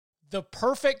The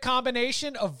perfect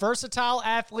combination of versatile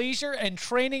athleisure and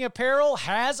training apparel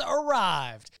has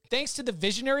arrived. Thanks to the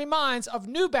visionary minds of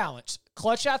New Balance,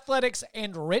 Clutch Athletics,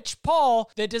 and Rich Paul,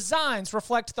 the designs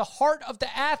reflect the heart of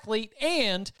the athlete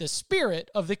and the spirit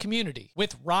of the community.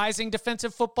 With rising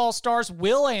defensive football stars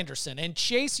Will Anderson and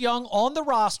Chase Young on the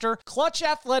roster, Clutch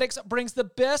Athletics brings the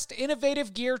best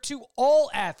innovative gear to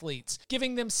all athletes,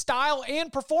 giving them style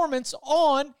and performance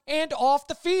on and off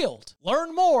the field.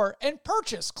 Learn more and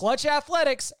purchase Clutch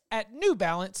Athletics at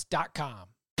newbalance.com.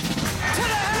 To the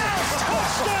house!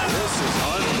 Touchdown! This is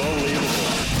unbelievable.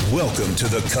 Welcome to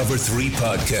the Cover 3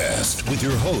 podcast with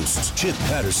your hosts, Chip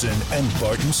Patterson and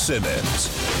Barton Simmons.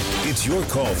 It's your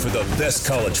call for the best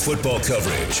college football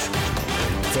coverage.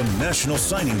 From National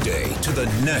Signing Day to the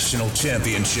National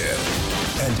Championship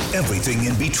and everything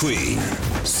in between,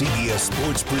 CBS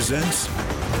Sports presents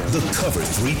the Cover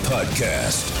 3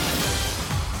 podcast.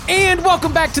 And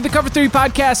welcome back to the Cover 3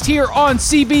 podcast here on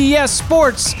CBS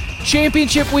Sports.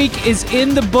 Championship week is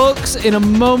in the books. In a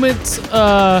moment,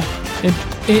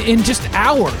 in just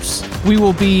hours, we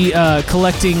will be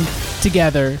collecting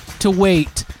together to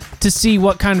wait to see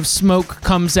what kind of smoke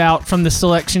comes out from the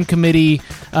selection committee.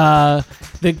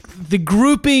 The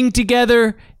grouping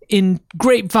together in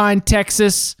Grapevine,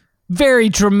 Texas, very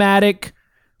dramatic.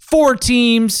 4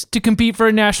 teams to compete for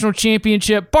a national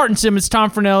championship. Barton Simmons,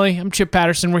 Tom Fornelli. I'm Chip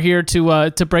Patterson. We're here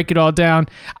to break it all down.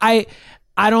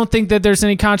 I don't think that there's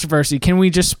any controversy. Can we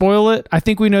just spoil it? I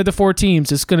think we know the 4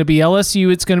 teams. It's going to be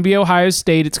LSU, it's going to be Ohio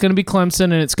State, it's going to be Clemson,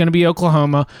 and it's going to be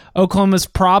Oklahoma. Oklahoma's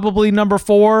probably number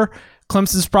 4,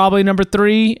 Clemson's probably number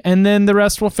 3, and then the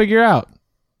rest we'll figure out.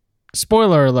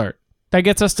 Spoiler alert. That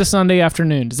gets us to Sunday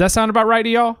afternoon. Does that sound about right to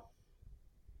y'all?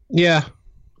 Yeah.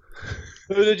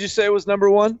 Who did you say was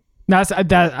number 1? No, I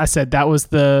said that was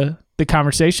the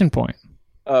conversation point.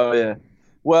 Oh, yeah.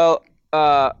 Well,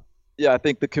 yeah, I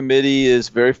think the committee is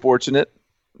very fortunate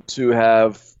to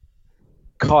have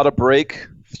caught a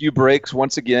few breaks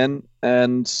once again,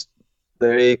 and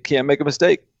they can't make a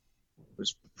mistake.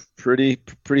 It's pretty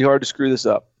hard to screw this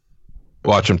up.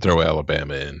 Watch them throw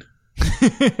Alabama in.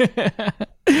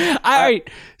 All right.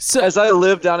 So as I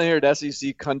live down here at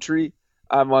SEC country,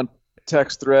 I'm on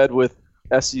text thread with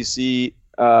SEC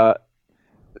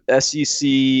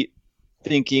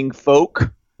thinking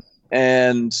folk,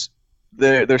 and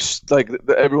they're like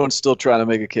everyone's still trying to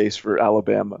make a case for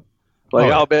Alabama. Like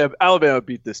Alabama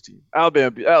beat this team.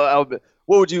 Alabama.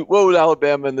 What would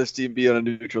Alabama and this team be on a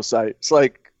neutral site? It's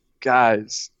like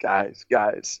guys. Like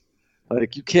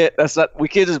we can't just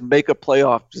make a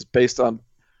playoff just based on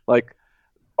like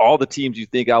all the teams you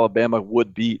think Alabama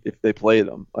would beat if they play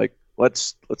them. Like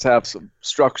let's have some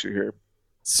structure here.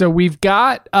 So we've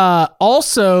got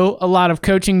also a lot of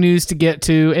coaching news to get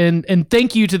to, and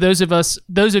thank you to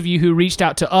those of you who reached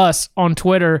out to us on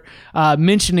Twitter,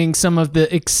 mentioning some of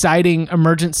the exciting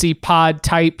emergency pod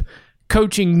type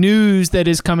coaching news that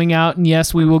is coming out. And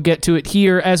yes, we will get to it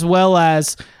here, as well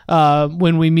as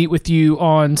when we meet with you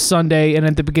on Sunday and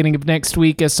at the beginning of next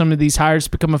week as some of these hires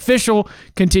become official,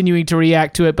 continuing to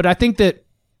react to it. But I think that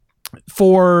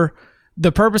for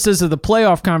the purposes of the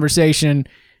playoff conversation,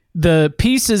 the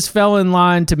pieces fell in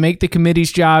line to make the committee's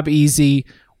job easy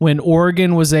when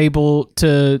Oregon was able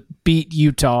to beat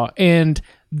Utah. And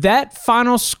that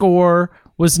final score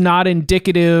was not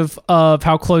indicative of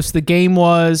how close the game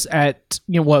was at,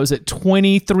 what was it,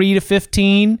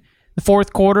 23-15, the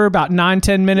fourth quarter, about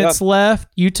 9-10 minutes left.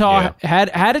 Utah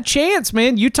had a chance,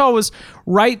 man. Utah was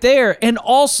right there. And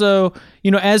also,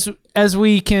 as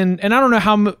we can, and I don't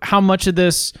know how much of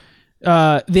this,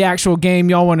 the actual game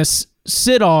y'all want to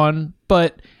sit on,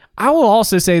 but I will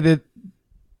also say that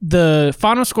the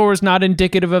final score was not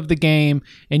indicative of the game,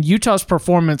 and Utah's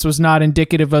performance was not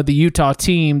indicative of the Utah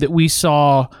team that we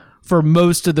saw for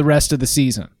most of the rest of the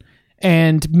season,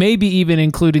 and maybe even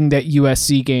including that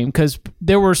USC game, because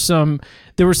there were some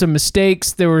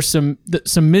mistakes, there were some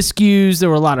miscues, there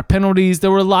were a lot of penalties, there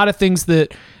were a lot of things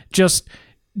that just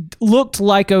looked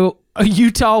like a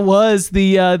Utah was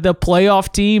the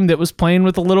playoff team that was playing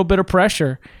with a little bit of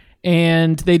pressure.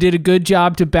 And they did a good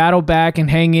job to battle back and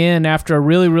hang in after a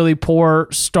really, really poor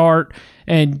start.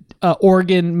 And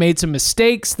Oregon made some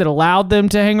mistakes that allowed them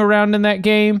to hang around in that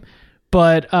game.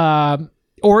 But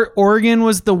Oregon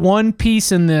was the one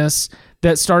piece in this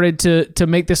that started to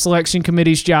make the selection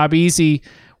committee's job easy.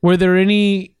 Were there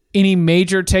any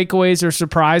major takeaways or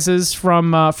surprises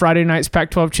from Friday night's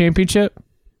Pac-12 championship?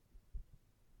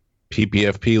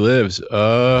 PPFP lives.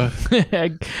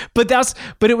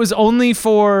 But it was only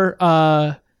for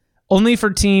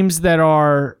teams that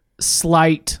are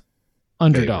slight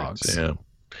underdogs. Yeah.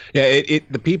 Yeah,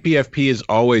 the PPFP has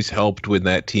always helped when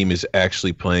that team is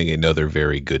actually playing another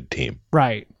very good team.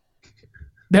 Right.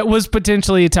 That was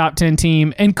potentially a top 10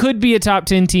 team and could be a top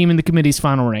 10 team in the committee's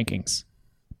final rankings.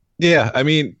 Yeah, I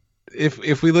mean,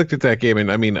 if we looked at that game, and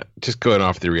I mean, just going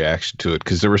off the reaction to it,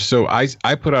 because there was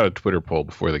I put out a Twitter poll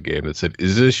before the game that said,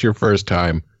 is this your first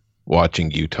time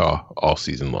watching Utah all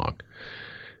season long?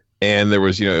 And there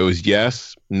was, it was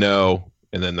yes, no,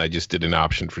 and then I just did an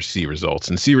option for C results.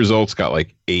 And C results got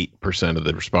like 8% of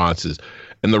the responses,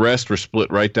 and the rest were split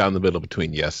right down the middle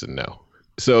between yes and no.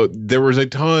 So there was a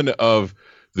ton of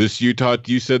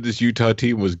you said this Utah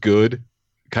team was good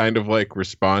kind of like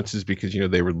responses because,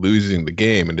 they were losing the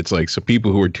game. And it's like, so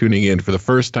people who were tuning in for the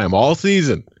first time all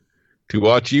season to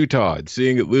watch Utah and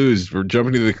seeing it lose were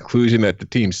jumping to the conclusion that the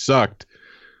team sucked.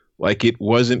 Like it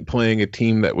wasn't playing a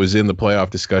team that was in the playoff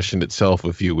discussion itself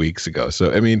a few weeks ago.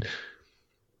 So, I mean,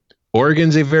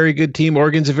 Oregon's a very good team.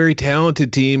 Oregon's a very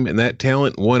talented team, and that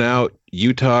talent won out.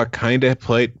 Utah kind of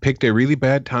picked a really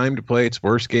bad time to play its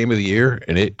worst game of the year,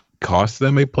 and it cost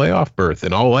them a playoff berth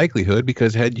in all likelihood,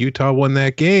 because had Utah won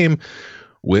that game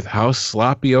with how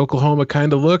sloppy Oklahoma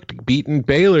kind of looked, beating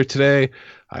Baylor today,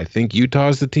 I think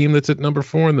Utah's the team that's at number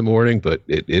 4 in the morning, but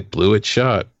it blew its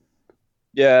shot.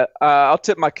 Yeah, I'll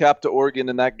tip my cap to Oregon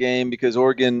in that game because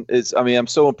Oregon is, I'm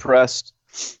so impressed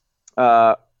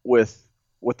with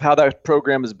how that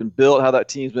program has been built, how that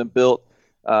team's been built.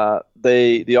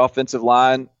 The offensive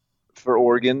line for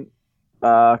Oregon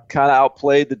kind of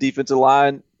outplayed the defensive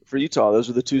line for Utah. Those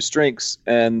were the two strengths,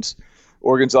 and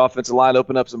Oregon's offensive line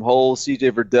opened up some holes.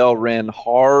 CJ Verdell ran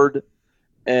hard,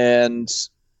 and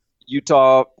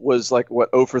Utah was like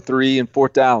 0 for 3 in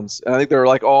fourth downs, and I think they were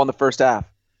like all in the first half.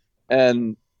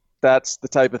 And that's the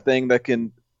type of thing that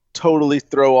can totally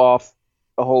throw off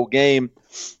a whole game.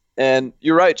 And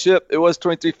you're right, Chip. It was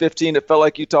 23-15. It felt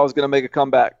like Utah was going to make a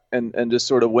comeback and just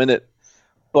sort of win it.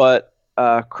 But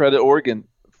credit Oregon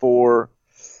for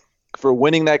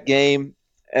winning that game.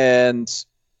 And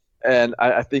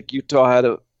I think Utah had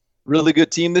a really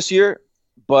good team this year.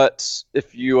 But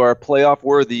if you are playoff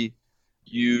worthy,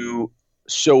 you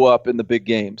show up in the big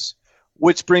games.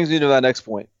 Which brings me to that next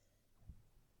point.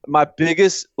 My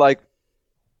biggest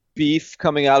beef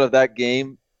coming out of that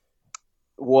game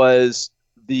was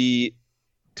the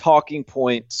talking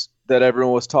points that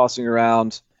everyone was tossing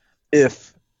around.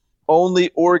 If only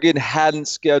Oregon hadn't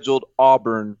scheduled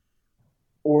Auburn,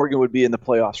 Oregon would be in the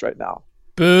playoffs right now.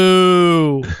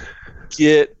 Boo.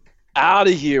 Get out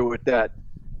of here with that.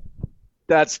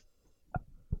 That's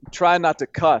trying not to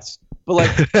cuss.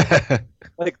 But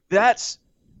that's,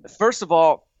 first of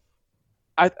all,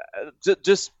 I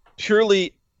just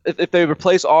purely if they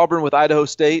replace Auburn with Idaho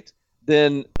State,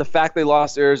 then the fact they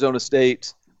lost Arizona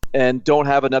State and don't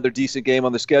have another decent game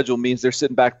on the schedule means they're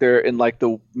sitting back there in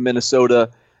the Minnesota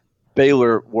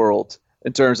Baylor world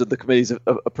in terms of the committee's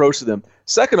approach to them.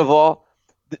 Second of all,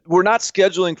 we're not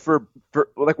scheduling for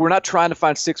we're not trying to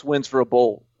find 6 wins for a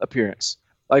bowl appearance.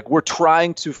 We're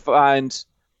trying to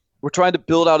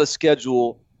build out a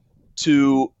schedule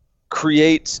to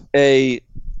create to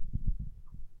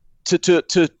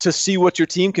see what your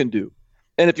team can do.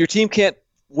 And if your team can't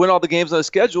win all the games on the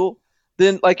schedule,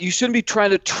 then you shouldn't be trying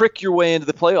to trick your way into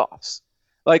the playoffs.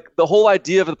 The whole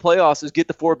idea of the playoffs is get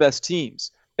the 4 best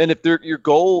teams. And if your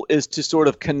goal is to sort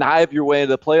of connive your way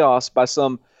into the playoffs by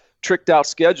some tricked out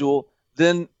schedule,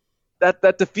 then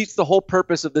that defeats the whole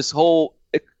purpose of this whole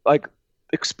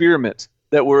experiment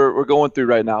that we're going through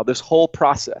right now, this whole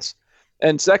process.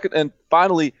 And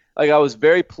finally, I was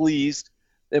very pleased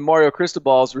in Mario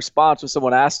Cristobal's response when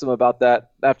someone asked him about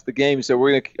that after the game. He said,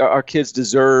 our kids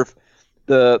deserve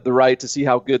the right to see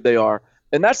how good they are.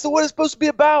 And that's what it's supposed to be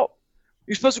about.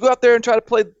 You're supposed to go out there and try to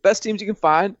play the best teams you can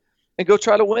find and go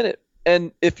try to win it.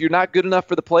 And if you're not good enough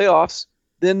for the playoffs,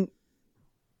 then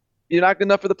you're not good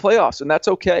enough for the playoffs, and that's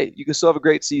okay. You can still have a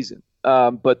great season.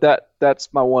 But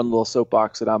that's my one little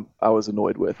soapbox that I was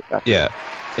annoyed with. Yeah,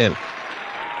 and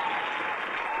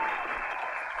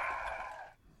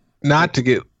not to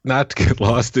get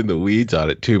lost in the weeds on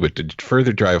it too, but to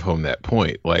further drive home that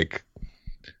point,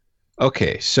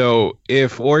 okay, so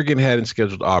if Oregon hadn't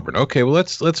scheduled Auburn, okay, well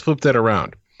let's flip that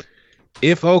around.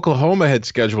 If Oklahoma had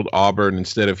scheduled Auburn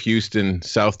instead of Houston,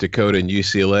 South Dakota, and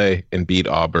UCLA and beat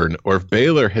Auburn, or if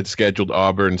Baylor had scheduled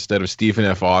Auburn instead of Stephen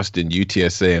F. Austin,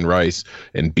 UTSA, and Rice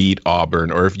and beat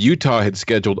Auburn, or if Utah had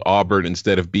scheduled Auburn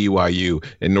instead of BYU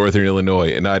and Northern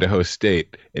Illinois and Idaho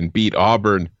State and beat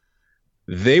Auburn,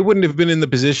 they wouldn't have been in the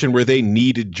position where they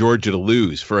needed Georgia to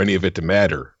lose for any of it to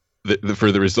matter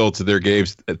for the results of their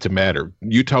games to matter.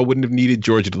 Utah wouldn't have needed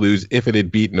Georgia to lose if it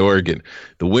had beaten Oregon.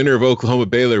 The winner of Oklahoma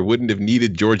Baylor wouldn't have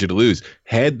needed Georgia to lose.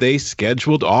 Had they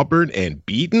scheduled Auburn and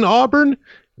beaten Auburn,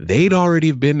 they'd already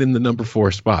have been in the number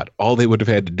 4 spot. All they would have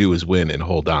had to do is win and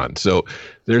hold on. So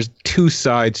there's two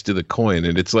sides to the coin.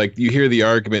 And it's like you hear the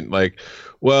argument like,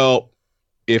 well,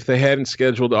 if they hadn't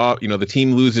scheduled, the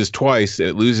team loses twice and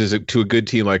it loses to a good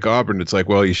team like Auburn, it's like,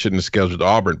 well, you shouldn't have scheduled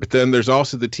Auburn. But then there's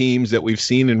also the teams that we've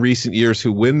seen in recent years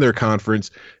who win their conference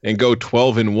and go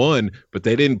 12-1, but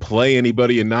they didn't play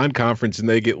anybody in non-conference and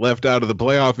they get left out of the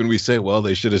playoff. And we say, well,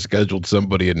 they should have scheduled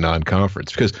somebody in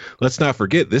non-conference, because let's not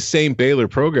forget this same Baylor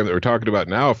program that we're talking about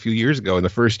now a few years ago in the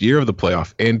first year of the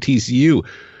playoff, and TCU,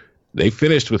 they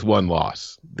finished with 1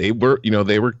 loss. They were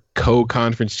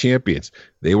co-conference champions.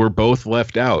 They were both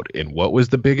left out. And what was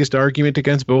the biggest argument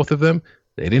against both of them?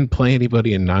 They didn't play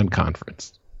anybody in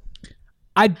non-conference.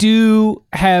 I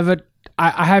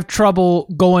have trouble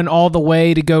going all the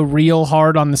way to go real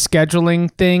hard on the scheduling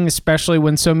thing, especially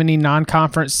when so many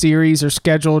non-conference series are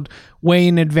scheduled way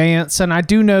in advance. And I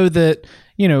do know that,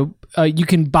 you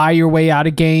can buy your way out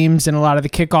of games, and a lot of the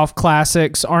kickoff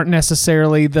classics aren't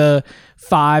necessarily the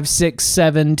 5, 6,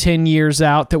 7, 10 years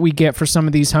out that we get for some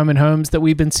of these home and homes that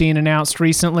we've been seeing announced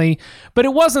recently. But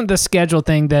it wasn't the schedule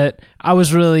thing that I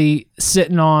was really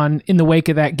sitting on in the wake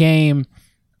of that game.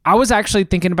 I was actually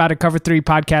thinking about a Cover 3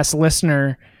 podcast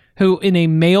listener who in a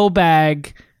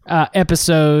mailbag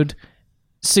episode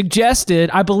suggested,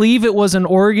 I believe it was an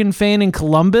Oregon fan in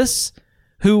Columbus,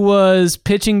 who was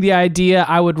pitching the idea,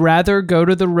 I would rather go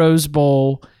to the Rose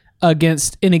Bowl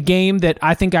in a game that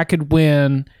I think I could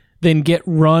win than get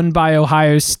run by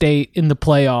Ohio State in the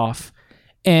playoff.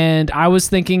 And I was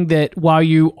thinking that while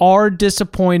you are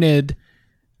disappointed,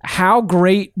 how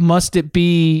great must it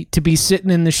be to be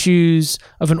sitting in the shoes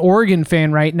of an Oregon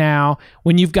fan right now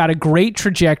when you've got a great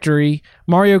trajectory?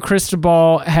 Mario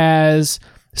Cristobal has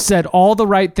said all the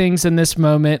right things in this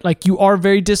moment. Like, you are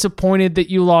very disappointed that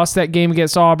you lost that game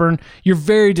against Auburn. You're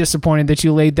very disappointed that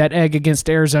you laid that egg against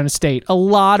Arizona State. A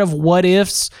lot of what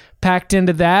ifs packed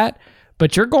into that,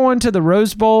 but you're going to the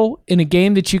Rose Bowl in a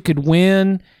game that you could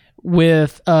win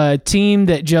with a team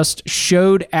that just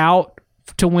showed out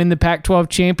to win the Pac-12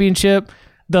 championship.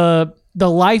 The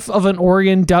life of an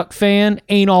Oregon Duck fan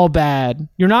ain't all bad.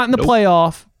 You're not in the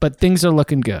playoff, but things are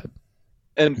looking good.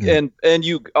 And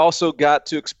you also got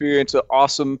to experience an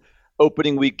awesome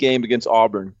opening week game against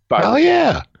Auburn. Hell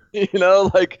yeah.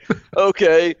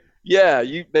 Okay, yeah,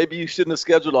 maybe you shouldn't have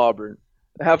scheduled Auburn.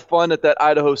 Have fun at that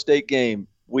Idaho State game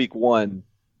week 1.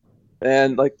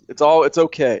 And it's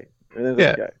okay. Yeah.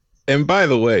 Okay. And by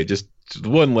the way, just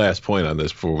one last point on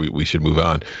this before we should move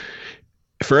on.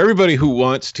 For everybody who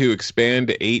wants to expand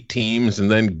to 8 teams and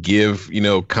then give,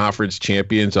 conference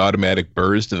champions automatic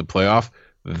berths to the playoff,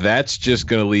 that's just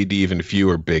going to lead to even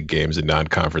fewer big games in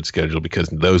non-conference schedule, because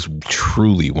those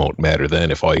truly won't matter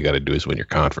then if all you got to do is win your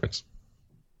conference.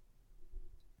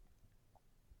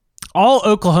 All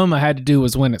Oklahoma had to do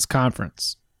was win its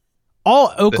conference.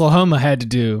 All Oklahoma had to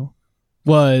do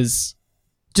was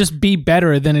just be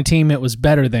better than a team it was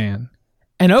better than.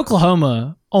 And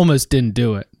Oklahoma almost didn't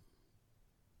do it.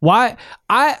 Why?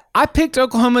 I picked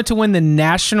Oklahoma to win the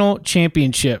national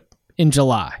championship in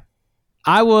July.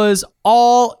 I was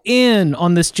all in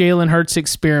on this Jalen Hurts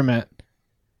experiment.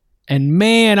 And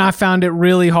man, I found it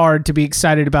really hard to be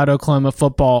excited about Oklahoma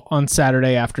football on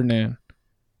Saturday afternoon.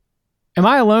 Am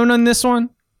I alone on this one?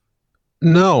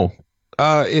 No.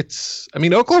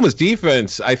 Oklahoma's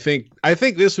defense, I think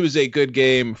this was a good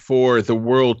game for the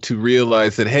world to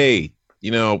realize that, hey,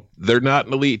 they're not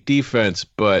an elite defense,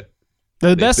 but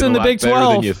they're the best in the Big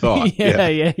 12 than you thought.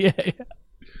 Yeah.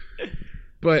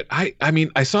 But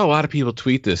I saw a lot of people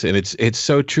tweet this, and it's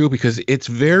so true, because it's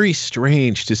very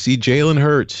strange to see Jalen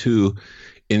Hurts, who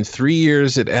in 3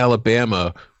 years at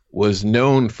Alabama was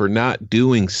known for not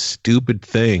doing stupid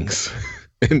things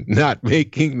and not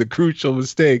making the crucial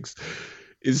mistakes,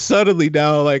 is suddenly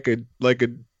now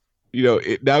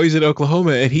now he's in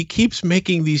Oklahoma and he keeps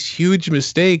making these huge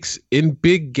mistakes in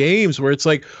big games where it's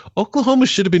like Oklahoma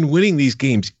should have been winning these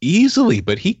games easily,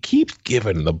 but he keeps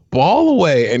giving the ball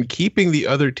away and keeping the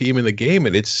other team in the game.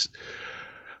 And it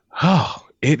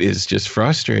is just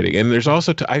frustrating. And there's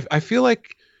also, I feel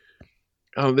like,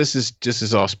 this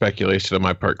is all speculation on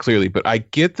my part, clearly, but I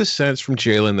get the sense from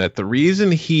Jalen that the reason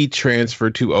he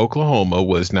transferred to Oklahoma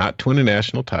was not to win a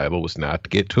national title, was not to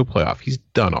get to a playoff. He's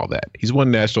done all that. He's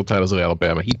won national titles at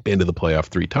Alabama. He'd been to the playoff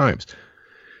 3 times.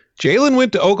 Jalen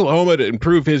went to Oklahoma to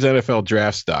improve his NFL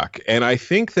draft stock, and I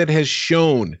think that has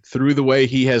shown through the way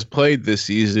he has played this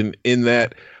season, in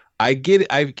that I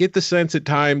get the sense at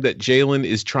time that Jalen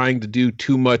is trying to do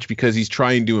too much because he's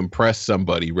trying to impress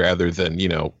somebody rather than,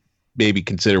 maybe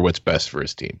consider what's best for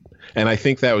his team. And I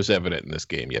think that was evident in this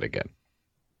game yet again.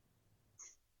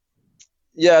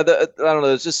 Yeah, I don't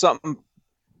know. It's just something.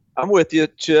 I'm with you,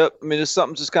 Chip. I mean, it's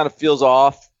something just kind of feels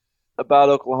off about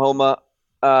Oklahoma.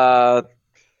 But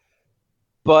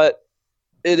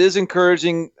it is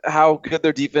encouraging how good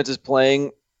their defense is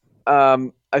playing.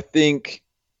 I think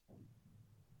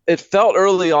it felt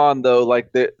early on, though,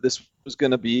 like this was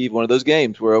going to be one of those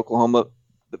games where Oklahoma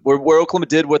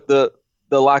did what the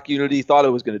Lock Unity thought it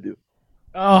was going to do.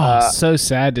 Oh, so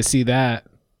sad to see that.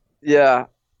 Yeah,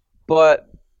 but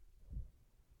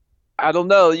I don't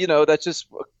know. That's just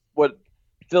what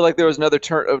I feel like there was another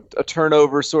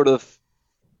turnover, sort of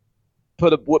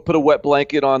put a wet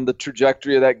blanket on the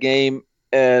trajectory of that game,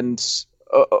 and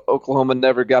Oklahoma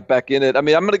never got back in it. I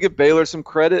mean, I'm going to give Baylor some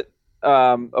credit.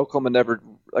 Oklahoma never,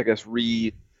 I guess,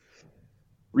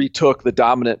 retook the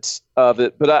dominance of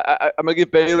it, but I'm going to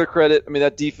give Baylor credit. I mean,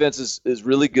 that defense is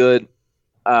really good.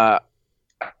 I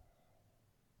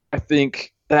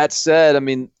think that said, I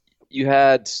mean, you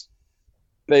had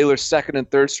Baylor's second and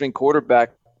third string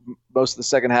quarterback most of the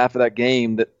second half of that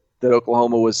game that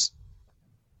Oklahoma was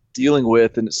dealing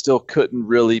with, and it still couldn't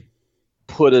really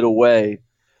put it away.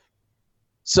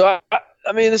 So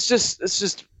I mean, it's just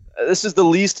this is the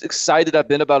least excited I've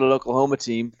been about an Oklahoma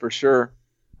team for sure.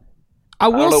 I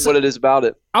don't know what it is about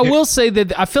it. I will say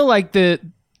that I feel like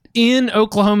in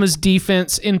Oklahoma's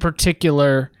defense in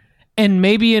particular, and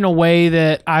maybe in a way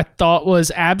that I thought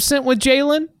was absent with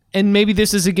Jalen, and maybe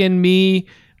this is again me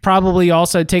probably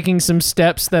also taking some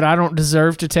steps that I don't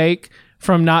deserve to take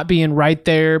from not being right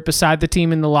there beside the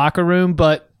team in the locker room,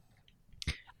 but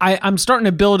I'm starting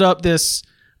to build up this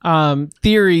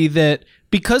theory that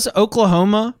because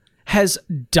Oklahoma has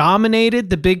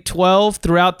dominated the Big 12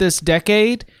 throughout this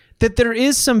decade, that there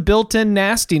is some built-in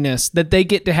nastiness that they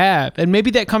get to have. And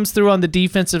maybe that comes through on the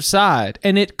defensive side,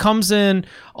 and it comes in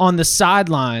on the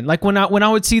sideline. Like when I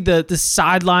would see the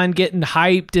sideline getting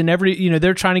hyped and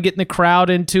they're trying to get in the crowd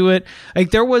into it.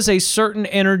 Like there was a certain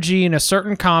energy and a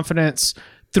certain confidence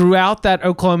throughout that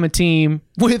Oklahoma team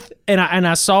and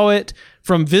I saw it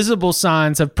from visible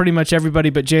signs of pretty much everybody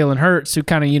but Jalen Hurts, who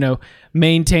kind of,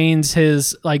 maintains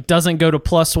his, doesn't go to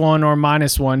 +1 or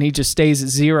 -1. He just stays at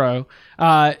 0.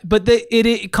 But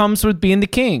it comes with being the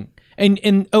king.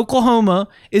 And Oklahoma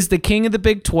is the king of the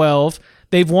Big 12.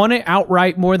 They've won it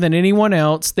outright more than anyone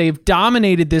else. They've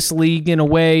dominated this league in a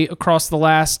way across the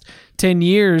last 10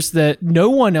 years that no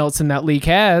one else in that league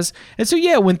has. And so,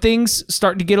 yeah, when things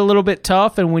start to get a little bit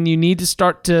tough and when you need to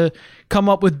start to come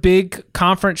up with big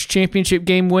conference championship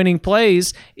game winning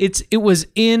plays, it was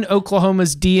in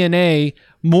Oklahoma's DNA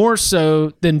more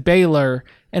so than Baylor.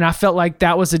 And I felt like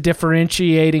that was a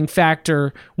differentiating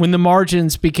factor when the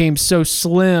margins became so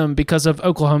slim because of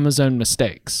Oklahoma's own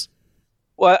mistakes.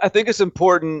 Well, I think it's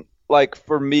important,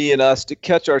 for me and us to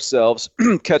catch ourselves,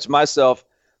 catch myself,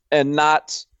 and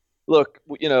not look.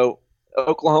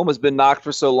 Oklahoma's been knocked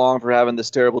for so long for having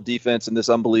this terrible defense and this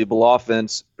unbelievable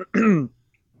offense.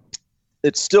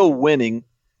 It's still winning,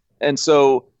 and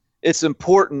so it's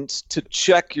important to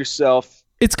check yourself.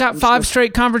 It's got 5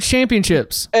 straight conference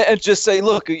championships, and just say,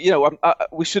 look,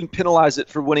 we shouldn't penalize it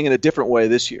for winning in a different way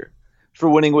this year, for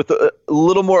winning with a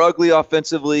little more ugly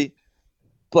offensively,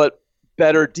 but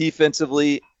better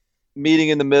defensively, meeting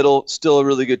in the middle, still a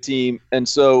really good team. And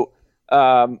so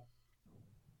I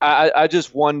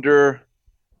just wonder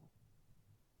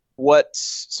what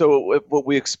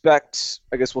we expect.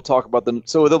 I guess we'll talk about them.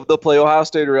 So they'll play Ohio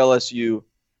State or LSU.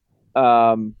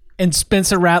 And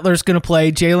Spencer Rattler's going to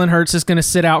play. Jalen Hurts is going to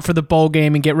sit out for the bowl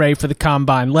game and get ready for the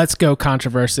combine. Let's go,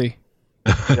 controversy.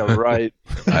 Yeah, right.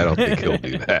 I don't think he'll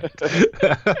do that.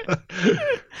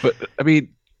 But, I mean,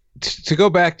 to go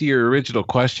back to your original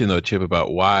question, though, Chip,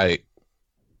 about why,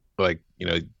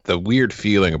 the weird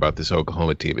feeling about this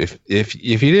Oklahoma team. If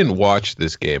you didn't watch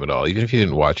this game at all, even if you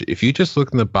didn't watch it, if you just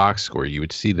looked in the box score, you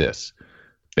would see this.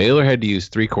 Baylor had to use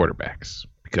 3 quarterbacks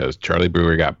because Charlie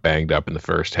Brewer got banged up in the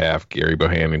first half. Gary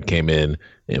Bohannon came in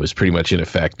and was pretty much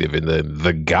ineffective. And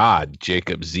the god,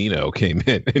 Jacob Zeno, came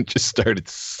in and just started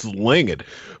slinging.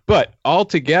 But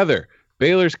altogether,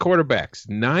 Baylor's quarterbacks,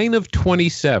 9 of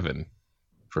 27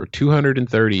 for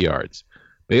 230 yards.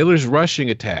 Baylor's rushing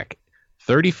attack,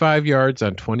 35 yards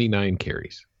on 29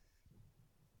 carries.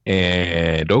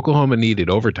 And Oklahoma needed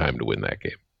overtime to win that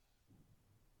game.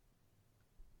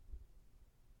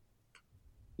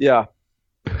 Yeah.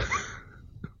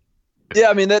 Yeah,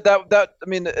 I mean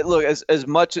look, as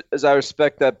much as I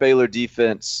respect that Baylor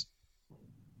defense,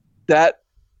 that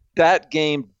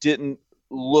game didn't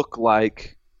look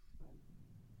like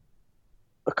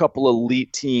a couple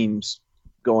elite teams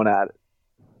going at it.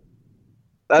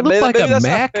 It looked like maybe a that's not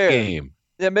MAC fair. game.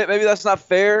 Yeah, maybe that's not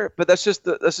fair, but that's just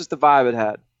the vibe it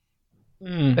had.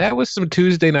 That was some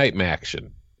Tuesday night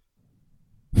action.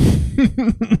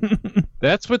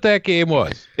 That's what that game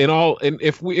was. And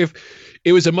if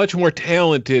it was a much more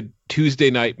talented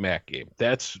Tuesday night MAC game,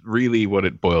 that's really what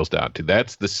it boils down to.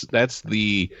 That's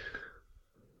the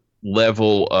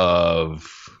level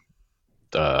of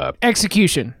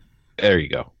Execution. There you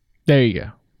go. There you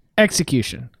go.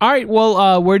 Execution. All right.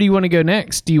 Well, where do you want to go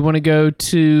next? Do you want to go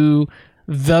to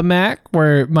the MAC,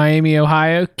 where Miami,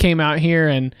 Ohio came out here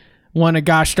and won a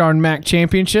gosh darn MAC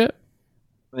championship?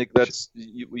 I think that's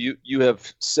you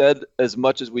have said as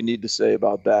much as we need to say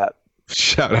about that.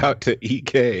 Shout out to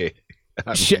EK.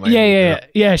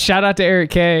 Yeah. Shout out to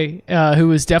Eric K, who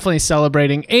was definitely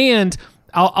celebrating. And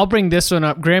I'll bring this one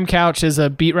up. Graham Couch is a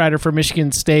beat writer for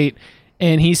Michigan State,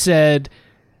 and he said,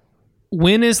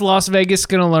 when is Las Vegas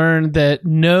going to learn that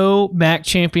no MAC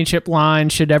championship line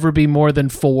should ever be more than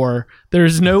 4?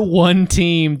 There's no one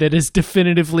team that is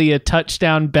definitively a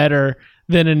touchdown better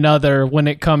than another when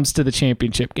it comes to the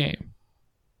championship game.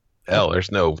 Hell,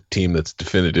 there's no team that's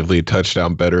definitively a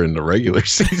touchdown better in the regular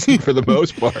season for the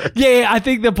most part. Yeah, I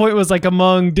think the point was like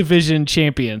among division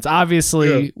champions.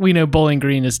 Obviously, we know Bowling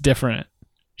Green is different.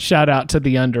 Shout out to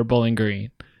the under Bowling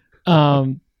Green.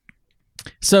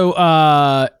 So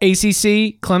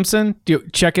ACC, Clemson,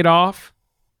 check it off.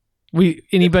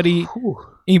 Anybody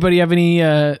have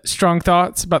any strong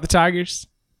thoughts about the Tigers?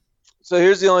 So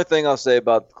here's the only thing I'll say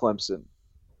about Clemson.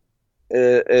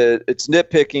 It's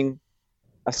nitpicking.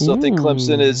 I still think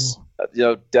Clemson is,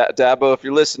 Dabo, if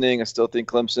you're listening, I still think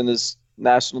Clemson is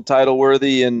national title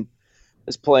worthy and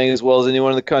is playing as well as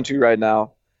anyone in the country right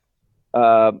now.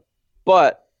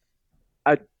 But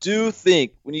I do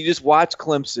think when you just watch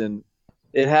Clemson,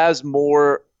 it has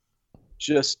more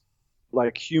just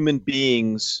like human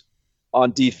beings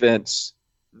on defense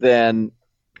than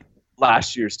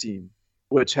last year's team,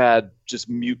 which had just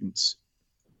mutants.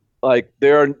 Like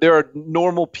there are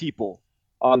normal people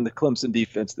on the Clemson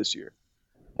defense this year.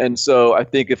 And so I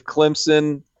think if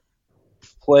Clemson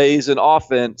plays an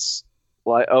offense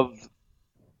like of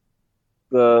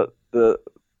the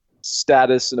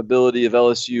status and ability of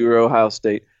LSU or Ohio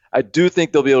State, I do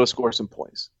think they'll be able to score some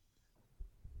points.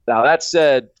 Now, that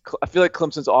said, I feel like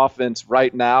Clemson's offense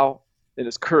right now in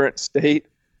its current state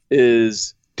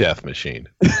is death machine.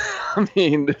 I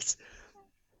mean,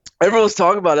 everyone's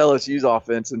talking about LSU's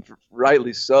offense, and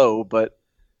rightly so, but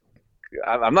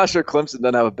I'm not sure Clemson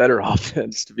doesn't have a better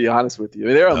offense, to be honest with you. I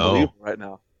mean, they're unbelievable right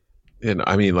now. And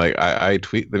I mean, like I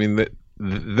tweet. I mean,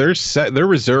 their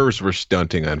reserves were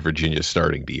stunting on Virginia's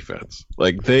starting defense.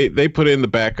 Like they put in the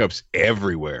backups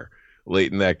everywhere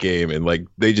late in that game, and like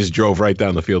they just drove right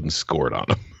down the field and scored on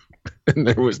them. And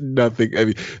there was nothing. I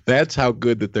mean, that's how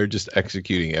good that they're just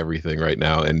executing everything right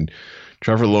now. And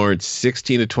Trevor Lawrence,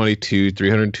 16 to 22,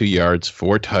 302 yards,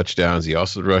 4 touchdowns. He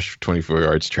also rushed for 24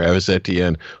 yards. Travis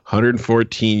Etienne,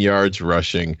 114 yards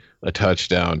rushing, a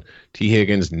touchdown. T.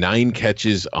 Higgins, 9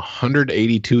 catches,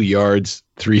 182 yards,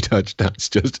 3 touchdowns.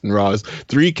 Justin Ross,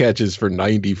 3 catches for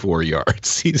 94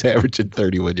 yards. He's averaging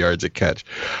 31 yards a catch.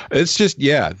 It's just,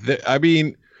 I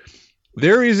mean,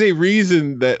 there is a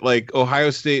reason that like Ohio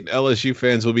State and LSU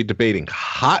fans will be debating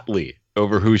hotly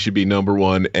over who should be number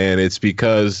 1, and it's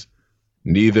because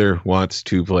neither wants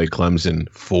to play Clemson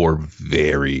for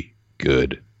very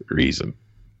good reason.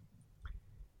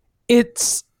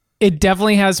 It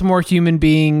definitely has more human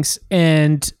beings,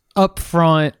 and up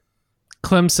front,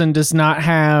 Clemson does not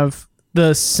have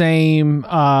the same,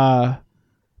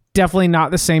 definitely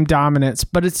not the same dominance,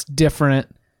 but it's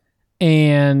different.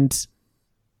 And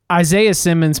Isaiah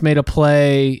Simmons made a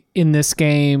play in this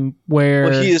game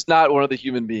where he is not one of the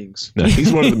human beings. No,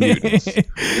 he's one of the mutants.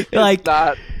 Like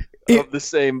not of the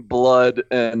same blood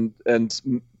and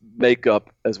makeup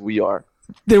as we are.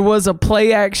 There was a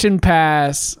play action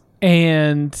pass,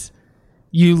 and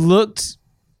you looked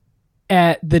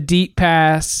at the deep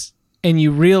pass and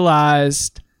you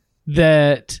realized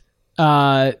that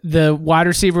the wide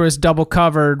receiver was double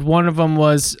covered. One of them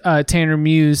was Tanner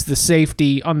Muse, the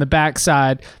safety on the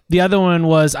backside. The other one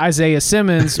was Isaiah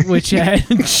Simmons, which had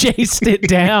chased it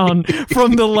down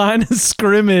from the line of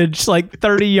scrimmage like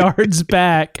 30 yards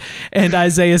back, and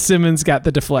Isaiah Simmons got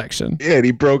the deflection. Yeah, and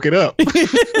he broke it up.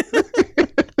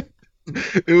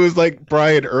 It was like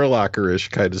Brian Urlacher-ish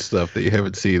kind of stuff that you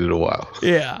haven't seen in a while.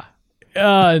 Yeah.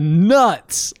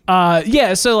 Nuts.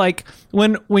 So like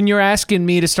when you're asking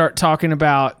me to start talking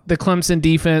about the Clemson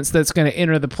defense that's going to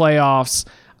enter the playoffs,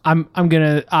 I'm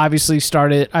gonna obviously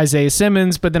start at Isaiah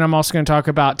Simmons, but then I'm also gonna talk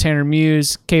about Tanner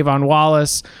Muse, Kayvon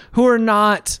Wallace, who are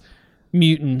not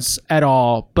mutants at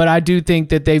all, but I do think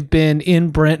that they've been in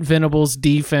Brent Venables'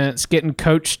 defense, getting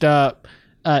coached up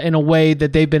in a way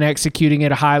that they've been executing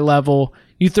at a high level.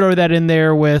 You throw that in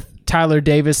there with Tyler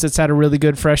Davis, that's had a really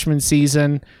good freshman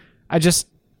season. I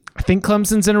think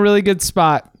Clemson's in a really good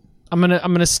spot. I'm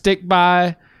gonna stick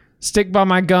by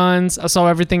my guns. I saw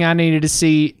everything I needed to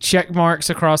see. Check marks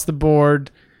across the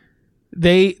board.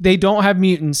 They don't have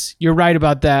mutants. You're right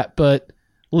about that, but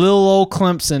little old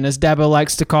Clemson, as Dabo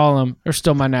likes to call them, are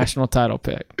still my national title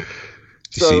pick.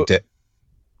 Go ahead.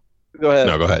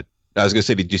 No, go ahead. I was going to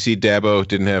say, did you see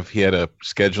Dabo he had a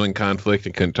scheduling conflict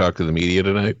and couldn't talk to the media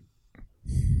tonight?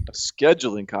 A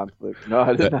scheduling conflict? No,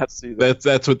 I did not see that.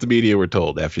 That's what the media were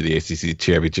told after the ACC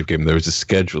championship game. There was a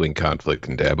scheduling conflict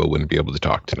and Dabo wouldn't be able to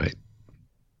talk tonight.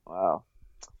 Wow.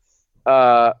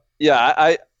 Yeah,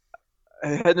 I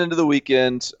heading into the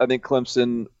weekend, I think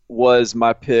Clemson was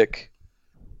my pick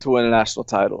to win a national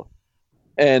title.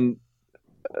 And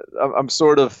I'm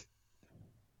sort of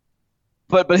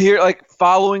but here, like,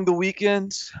 following the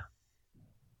weekend,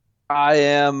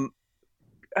 I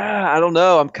don't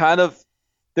know. I'm kind of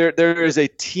there is a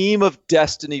team of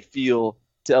destiny feel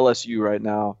to LSU right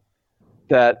now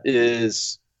that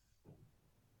is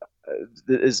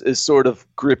sort of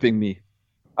gripping me.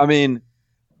 I mean,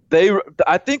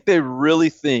 I think they really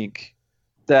think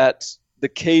that the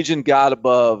Cajun God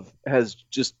above has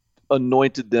just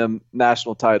anointed them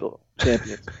national title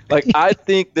champions. Like, I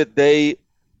think that they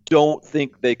don't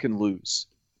think they can lose.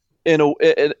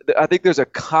 I think there's a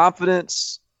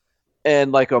confidence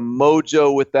and like a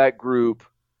mojo with that group,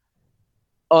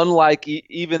 unlike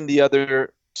even the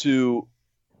other two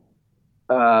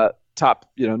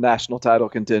top, national title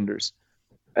contenders.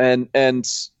 And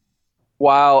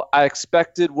while I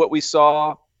expected what we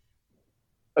saw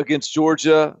against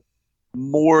Georgia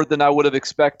more than I would have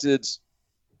expected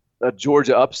a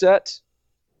Georgia upset,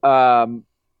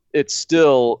 it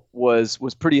still was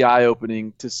pretty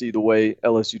eye-opening to see the way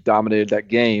LSU dominated that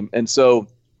game. And so,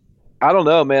 I don't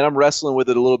know, man. I'm wrestling with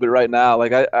it a little bit right now.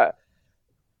 Like,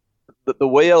 the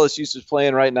way LSU is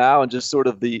playing right now, and just sort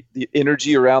of the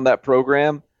energy around that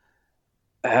program,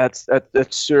 that's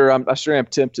sure. I'm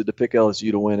tempted to pick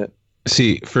LSU to win it.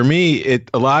 See, for me,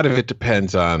 a lot of it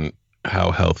depends on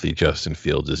how healthy Justin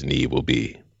Fields' knee will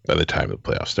be by the time the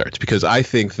playoff starts. Because I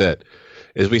think that,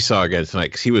 as we saw again tonight,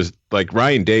 because he was like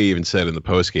Ryan Day even said in the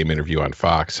post-game interview on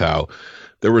Fox how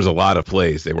there was a lot of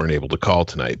plays they weren't able to call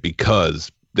tonight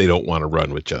because they don't want to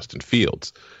run with Justin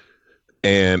Fields.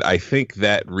 And I think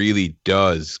that really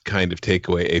does kind of take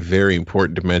away a very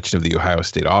important dimension of the Ohio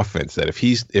State offense, that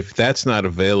if that's not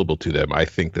available to them, I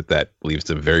think that leaves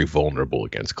them very vulnerable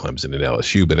against Clemson and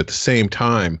LSU. But at the same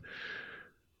time,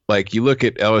 like, you look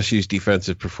at LSU's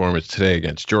defensive performance today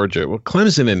against Georgia. Well,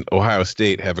 Clemson and Ohio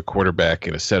State have a quarterback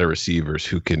and a set of receivers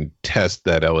who can test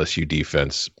that LSU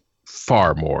defense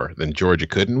far more than Georgia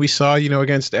could. And we saw,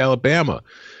 against Alabama,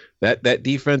 that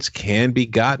defense can be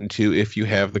gotten to if you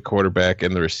have the quarterback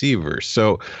and the receivers.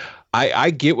 So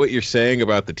I get what you're saying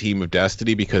about the team of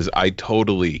destiny, because I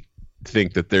totally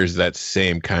think that there's that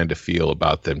same kind of feel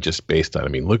about them, just based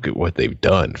on, look at what they've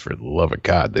done, for the love of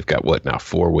God. They've got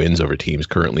 4 wins over teams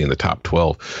currently in the top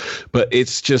 12. But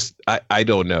it's just, I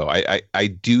don't know. I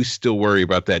do still worry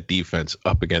about that defense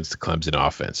up against the Clemson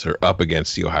offense or up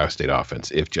against the Ohio State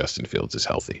offense if Justin Fields is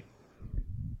healthy.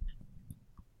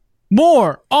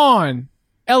 More on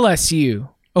LSU,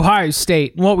 Ohio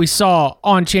State, and what we saw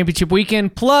on championship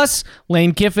weekend, plus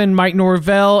Lane Kiffin, Mike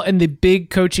Norvell, and the big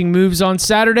coaching moves on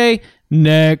Saturday,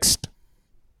 next.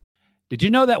 Did you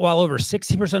know that while over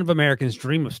 60% of Americans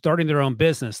dream of starting their own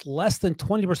business, less than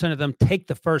 20% of them take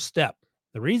the first step?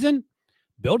 The reason?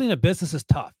 Building a business is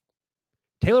tough.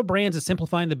 Taylor Brands is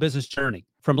simplifying the business journey.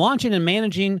 From launching and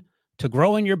managing to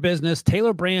growing your business,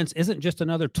 Taylor Brands isn't just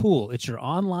another tool. It's your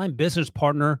online business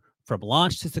partner from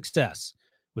launch to success.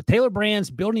 With Taylor Brands,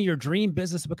 building your dream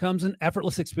business becomes an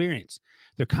effortless experience.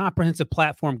 Their comprehensive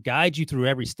platform guides you through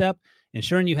every step,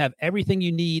 ensuring you have everything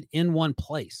you need in one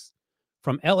place.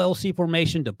 From LLC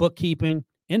formation to bookkeeping,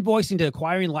 invoicing to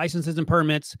acquiring licenses and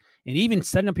permits, and even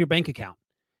setting up your bank account,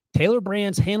 Taylor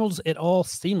Brands handles it all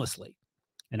seamlessly.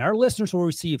 And our listeners will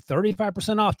receive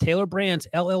 35% off Taylor Brands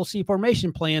LLC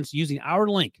formation plans using our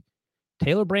link,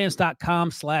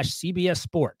 taylorbrands.com/CBS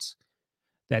Sports.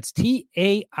 That's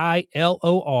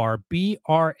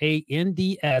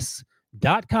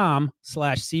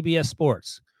TAILORBRANDS.com/CBS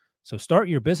Sports. So start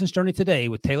your business journey today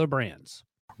with Taylor Brands.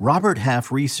 Robert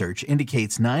Half research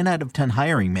indicates 9 out of 10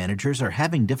 hiring managers are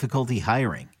having difficulty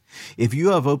hiring. If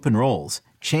you have open roles,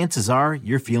 chances are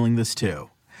you're feeling this too.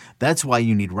 That's why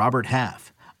you need Robert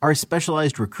Half. Our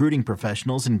specialized recruiting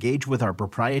professionals engage with our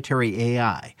proprietary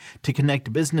AI to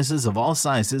connect businesses of all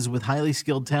sizes with highly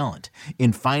skilled talent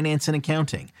in finance and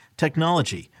accounting,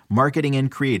 technology, marketing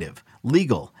and creative,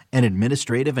 legal, and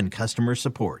administrative and customer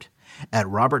support. At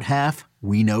Robert Half,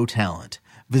 we know talent.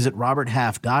 Visit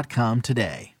roberthalf.com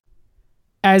today.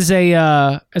 As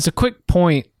a quick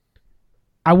point,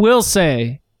 I will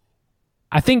say,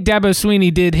 I think Dabo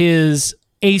Swinney did his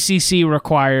ACC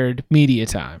required media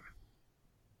time.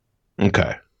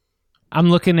 Okay. I'm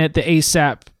looking at the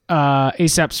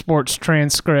ASAP Sports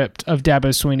transcript of Dabo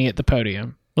Swinney at the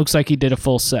podium. Looks like he did a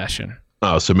full session.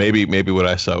 Oh, so maybe what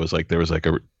I saw was like there was like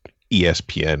a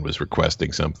ESPN was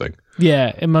requesting something.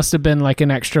 Yeah, it must have been like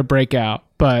an extra breakout,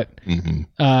 but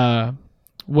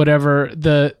whatever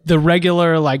the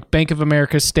regular like Bank of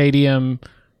America Stadium,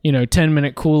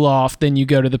 10-minute cool off, then you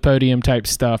go to the podium type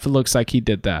stuff. It looks like he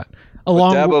did that.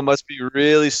 Dabo must be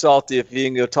really salty if he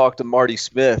can go talk to Marty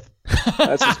Smith.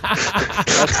 That's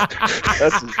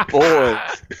his boy.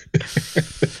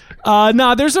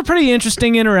 No, there's a pretty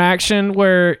interesting interaction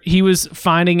where he was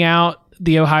finding out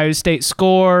the Ohio State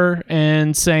score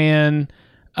and saying,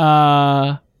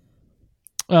 oh,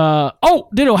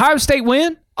 did Ohio State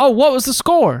win? Oh, what was the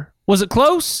score? Was it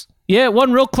close? Yeah, it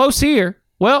wasn't real close here.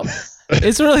 Well,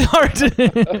 it's really hard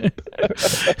to...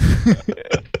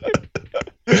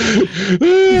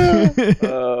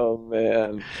 Oh,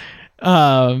 man.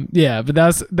 Yeah, but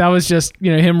that was just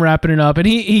him wrapping it up, and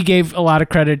he gave a lot of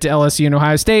credit to LSU and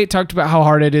Ohio State. Talked about how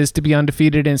hard it is to be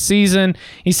undefeated in season.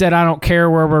 He said, "I don't care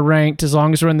where we're ranked as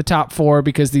long as we're in the top 4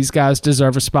 because these guys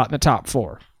deserve a spot in the top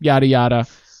 4." Yada yada.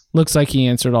 Looks like he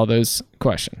answered all those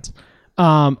questions.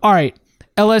 All right,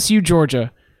 LSU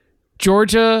Georgia.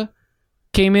 Georgia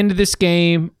came into this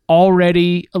game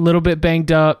already a little bit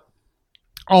banged up,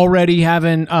 already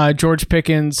having George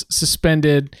Pickens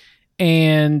suspended.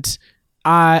 And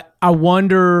I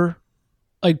wonder,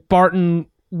 like, Barton,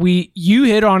 you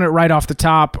hit on it right off the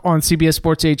top on CBS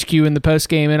Sports HQ in the post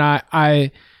game, and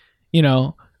I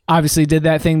obviously did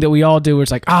that thing that we all do where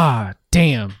it's like,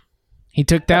 damn, he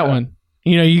took that one.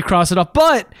 You cross it off.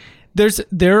 But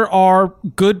there are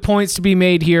good points to be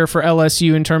made here for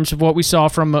LSU in terms of what we saw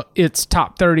from its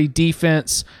top 30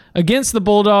 defense against the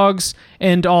Bulldogs,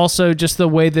 and also just the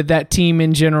way that team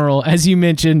in general, as you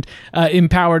mentioned,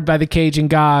 empowered by the Cajun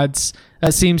gods,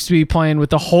 seems to be playing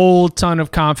with a whole ton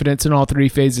of confidence in all 3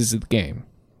 phases of the game.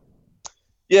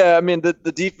 Yeah, I mean, the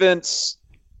defense,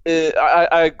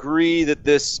 I agree that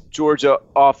this Georgia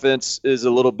offense is a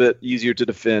little bit easier to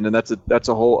defend, and that's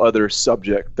a whole other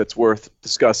subject that's worth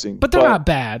discussing. But they're not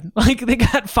bad. Like, they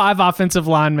got 5 offensive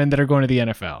linemen that are going to the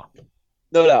NFL.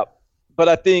 No doubt. But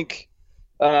I think,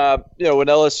 when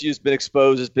LSU's been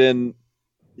exposed, has been,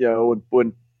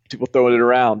 when people throwing it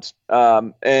around.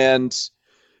 And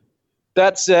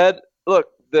that said, look,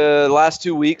 the last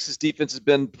 2 weeks, this defense has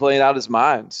been playing out his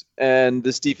mind, and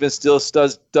this defense does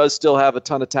still have a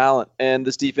ton of talent, and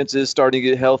this defense is starting to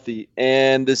get healthy,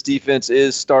 and this defense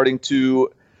is starting to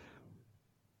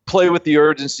play with the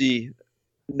urgency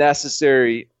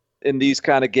necessary in these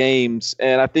kind of games.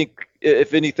 And I think,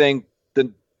 if anything,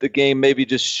 the game maybe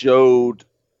just showed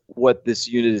what this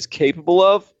unit is capable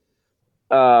of.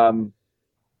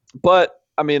 But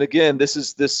I mean, again,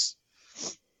 this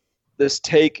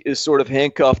take is sort of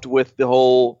handcuffed with the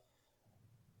whole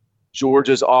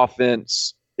Georgia's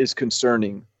offense is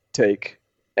concerning take.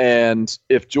 And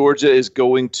if Georgia is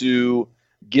going to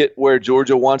get where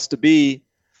Georgia wants to be,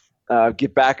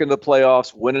 get back into the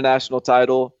playoffs, win a national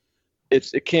title,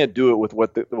 it can't do it with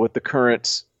what the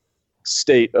current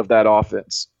state of that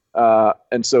offense.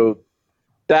 And so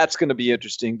that's going to be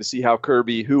interesting to see how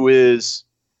Kirby, he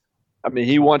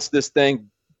wants this thing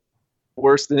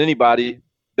worse than anybody.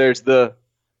 There's the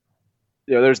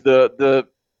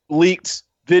leaked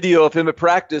video of him at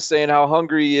practice saying how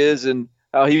hungry he is and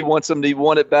how he wants him to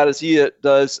want it bad as he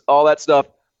does, all that stuff.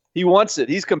 He wants it.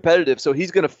 He's competitive, so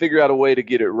he's going to figure out a way to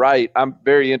get it right. I'm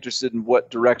very interested in what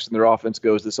direction their offense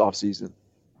goes this offseason.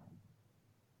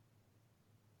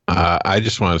 I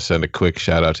just want to send a quick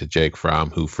shout out to Jake Fromm,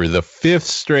 who for the 5th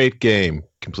straight game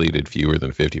completed fewer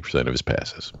than 50% of his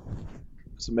passes.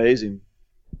 It's amazing.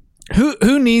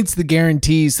 Who needs the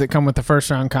guarantees that come with the first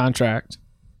round contract?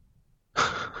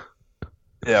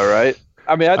 Yeah, right.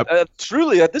 I mean,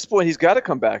 truly, at this point, he's got to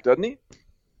come back, doesn't he?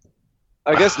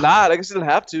 I guess not. I guess he doesn't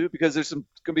have to, because there's going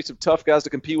to be some tough guys to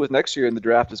compete with next year in the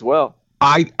draft as well.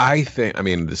 I think, I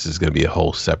mean, this is going to be a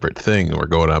whole separate thing we're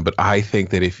going on, but I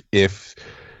think that if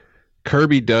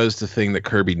Kirby does the thing that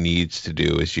Kirby needs to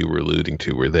do, as you were alluding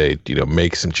to, where they,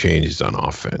 make some changes on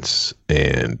offense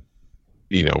and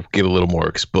get a little more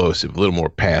explosive, a little more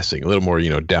passing, a little more,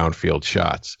 downfield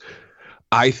shots.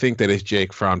 I think that if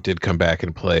Jake Fromm did come back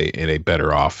and play in a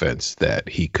better offense, that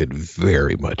he could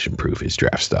very much improve his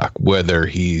draft stock. Whether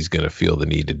he's going to feel the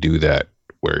need to do that,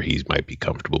 where he might be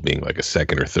comfortable being like a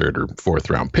second or third or fourth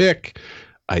round pick,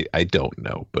 I don't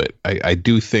know. But I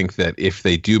do think that if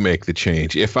they do make the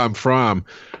change, if I'm Fromm,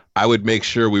 I would make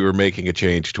sure we were making a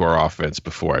change to our offense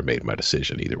before I made my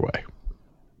decision either way.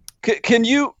 Can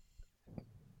you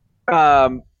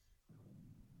well,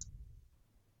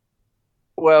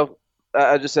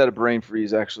 I just had a brain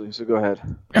freeze, actually, so go ahead.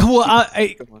 Well,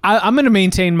 I'm going to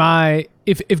maintain my –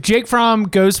 if Jake Fromm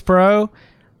goes pro,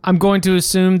 I'm going to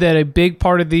assume that a big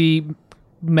part of the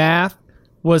math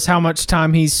was how much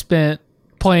time he's spent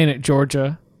playing at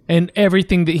Georgia and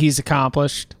everything that he's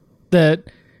accomplished. That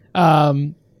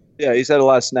yeah, he's had a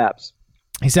lot of snaps.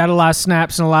 He's had a lot of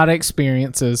snaps and a lot of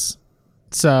experiences.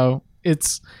 So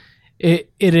it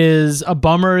is a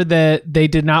bummer that they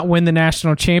did not win the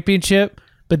national championship,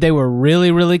 but they were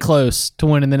really, really close to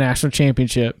winning the national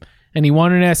championship. And he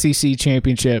won an SEC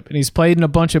championship, and he's played in a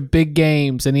bunch of big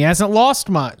games, and he hasn't lost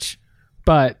much.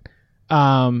 But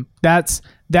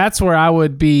that's where I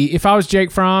would be. If I was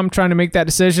Jake Fromm trying to make that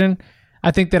decision,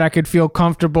 I think that I could feel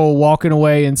comfortable walking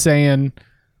away and saying,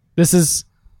 this has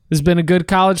been a good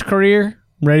college career.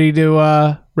 I'm ready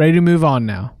to move on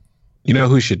now. You know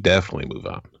who should definitely move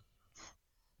on?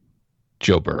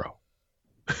 Joe Burrow.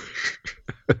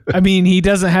 I mean, he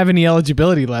doesn't have any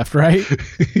eligibility left, right?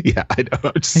 Yeah, I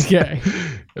know. Okay.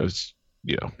 He's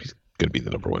going to be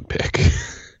the number one pick.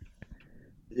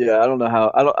 Yeah, I don't know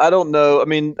how. I don't know. I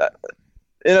mean,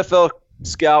 NFL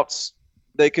scouts,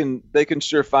 they can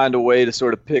sure find a way to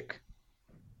sort of pick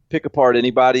apart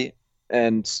anybody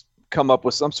and come up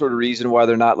with some sort of reason why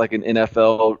they're not like an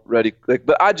NFL ready. But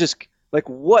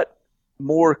what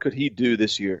more could he do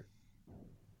this year?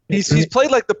 He's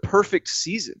played like the perfect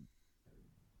season.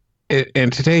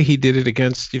 And today he did it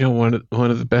against, one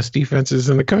of the best defenses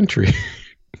in the country.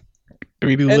 I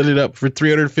mean, he lit it up for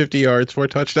 350 yards, 4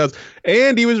 touchdowns,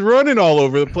 and he was running all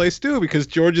over the place too, because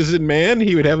Georgia's in man.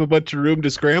 He would have a bunch of room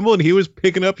to scramble, and he was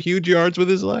picking up huge yards with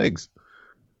his legs.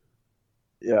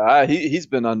 Yeah, he has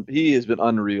been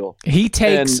unreal. He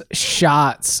takes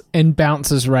shots and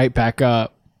bounces right back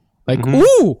up. Like,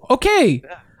 ooh, okay,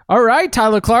 all right,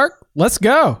 Tyler Clark, let's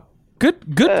go.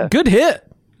 Good hit.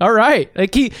 All right.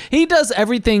 Like he does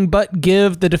everything but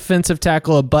give the defensive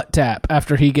tackle a butt tap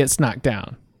after he gets knocked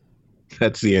down.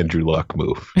 That's the Andrew Luck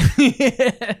move.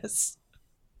 Yes.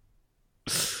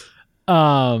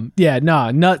 Yeah,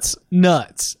 no, nuts.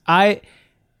 I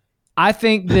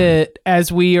think that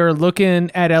as we are looking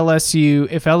at LSU,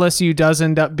 if LSU does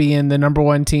end up being the number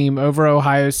one team over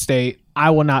Ohio State,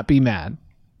 I will not be mad.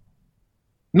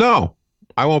 No.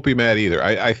 I won't be mad either.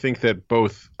 I think that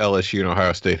both LSU and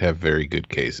Ohio State have very good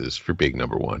cases for being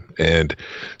number one, and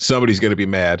somebody's going to be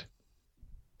mad.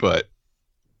 But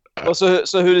so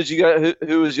who did you got?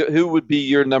 Who would be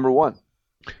your number one?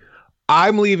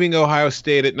 I'm leaving Ohio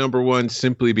State at number one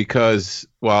simply because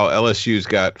while LSU's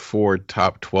got 4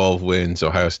 top 12 wins,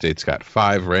 Ohio State's got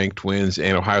 5 ranked wins,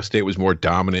 and Ohio State was more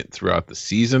dominant throughout the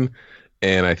season.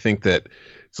 And I think that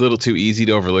it's a little too easy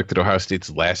to overlook that Ohio State's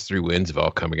last 3 wins have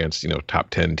all come against,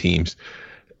 top 10 teams.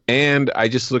 And I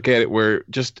just look at it where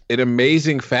just an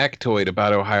amazing factoid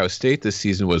about Ohio State this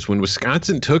season was when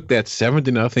Wisconsin took that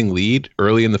 7-0 lead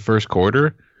early in the first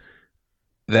quarter,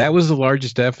 that was the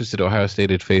largest deficit Ohio State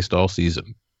had faced all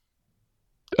season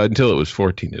until it was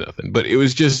 14-0. But it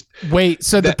was just... Wait,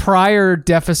 so the prior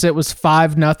deficit was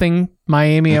 5-0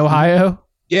 Miami, Ohio?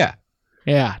 Yeah.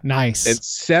 Yeah, nice. And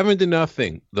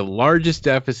 7-0, the largest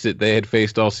deficit they had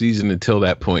faced all season until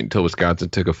that point, until Wisconsin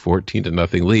took a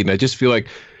 14-0 lead. And I just feel like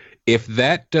if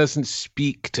that doesn't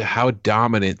speak to how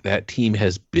dominant that team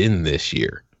has been this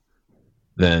year,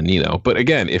 then, but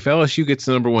again, if LSU gets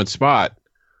the number one spot,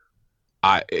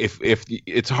 if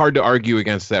it's hard to argue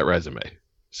against that resume.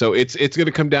 So it's going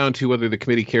to come down to whether the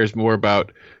committee cares more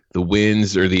about the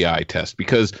wins or the eye test,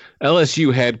 because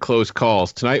LSU had close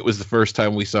calls. Tonight was the first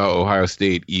time we saw Ohio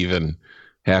State even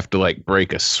have to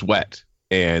break a sweat.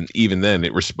 And even then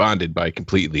it responded by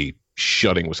completely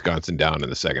shutting Wisconsin down in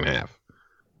the second half.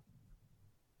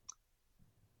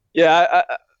 Yeah.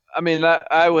 I mean,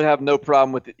 I would have no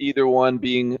problem with either one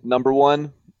being number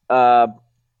one.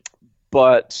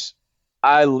 But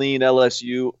I lean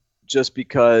LSU just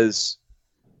because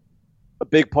a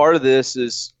big part of this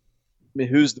is,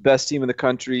 who's the best team in the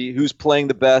country? Who's playing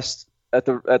the best at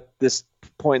this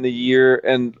point in the year?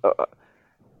 And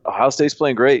Ohio State's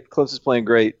playing great. Clemson's playing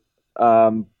great.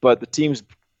 But the teams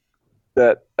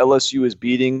that LSU is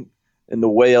beating and the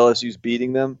way LSU's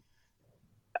beating them,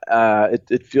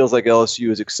 it feels like LSU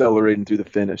is accelerating through the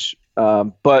finish.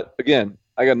 But again,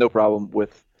 I got no problem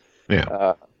with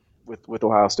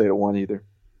Ohio State at 1 either.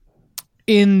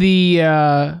 In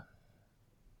the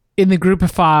group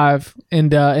of 5,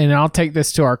 and I'll take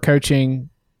this to our coaching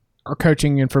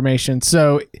information.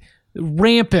 So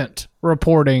rampant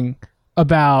reporting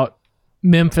about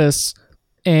Memphis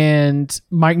and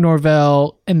Mike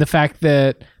Norvell, and the fact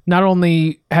that not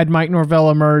only had Mike Norvell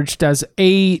emerged as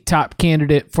a top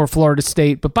candidate for Florida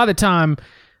State, but by the time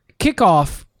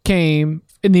kickoff came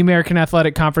in the American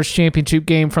Athletic Conference Championship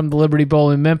game from the Liberty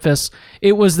Bowl in Memphis,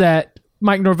 it was that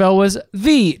Mike Norvell was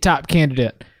the top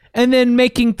candidate. And then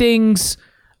making things,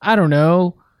 I don't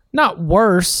know, not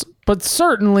worse, but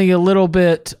certainly a little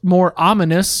bit more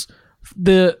ominous,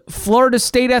 the Florida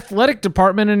State Athletic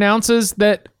Department announces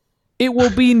that it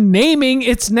will be naming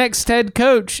its next head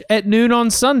coach at noon on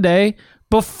Sunday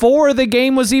before the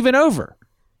game was even over.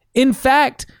 In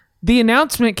fact, the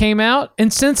announcement came out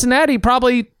and Cincinnati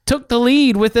probably took the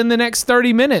lead within the next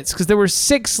 30 minutes because there were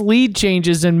 6 lead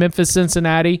changes in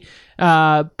Memphis-Cincinnati.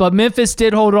 But Memphis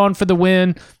did hold on for the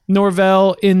win.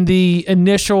 Norvell, in the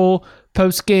initial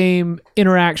post-game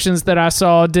interactions that I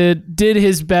saw, did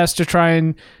his best to try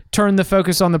and turn the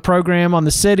focus on the program, on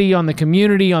the city, on the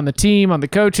community, on the team, on the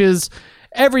coaches,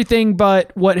 everything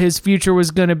but what his future was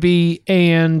going to be.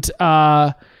 And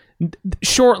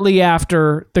shortly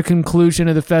after the conclusion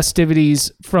of the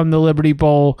festivities from the Liberty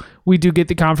Bowl, we do get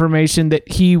the confirmation that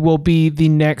he will be the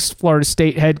next Florida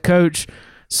State head coach.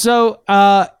 So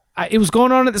it was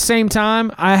going on at the same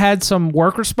time. I had some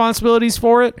work responsibilities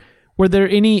for it. Were there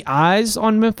any eyes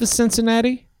on Memphis,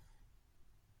 Cincinnati?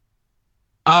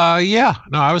 Yeah.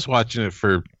 No, I was watching it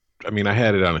I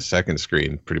had it on a second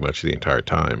screen pretty much the entire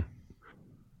time.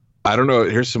 I don't know.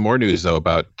 Here's some more news, though,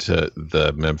 about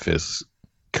the Memphis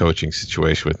coaching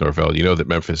situation with Norvell. You know that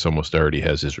Memphis almost already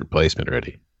has his replacement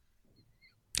ready.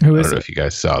 Who is I don't know if you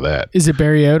guys saw that. Is it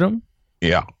Barry Odom?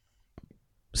 Yeah.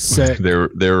 Sick. There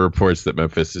are reports that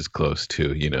Memphis is close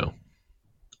to,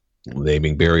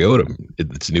 naming Barry Odom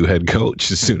its new head coach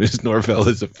as soon as Norvell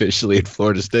is officially at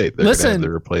Florida State. They're going to have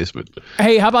the replacement.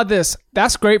 Hey, how about this?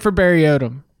 That's great for Barry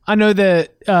Odom. I know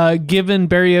that given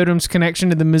Barry Odom's connection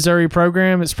to the Missouri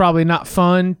program, it's probably not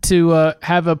fun to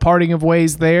have a parting of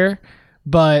ways there,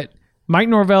 but Mike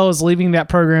Norvell is leaving that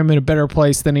program in a better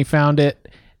place than he found it,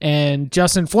 and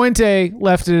Justin Fuente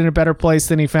left it in a better place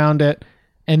than he found it,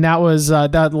 and that was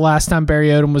the last time Barry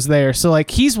Odom was there. So,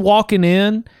 he's walking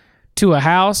in to a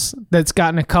house that's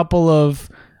gotten a couple of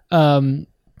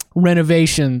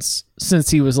renovations since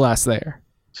he was last there.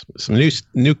 Some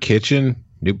new kitchen,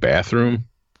 new bathroom.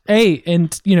 Hey,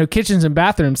 and kitchens and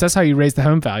bathrooms, that's how you raise the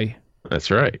home value. That's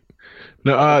right.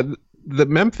 No, the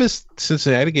Memphis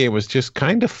Cincinnati game was just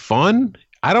kind of fun.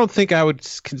 I don't think I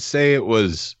can say it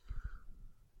was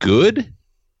good,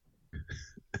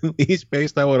 at least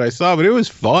based on what I saw, but it was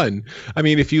fun. I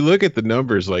mean, if you look at the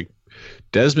numbers,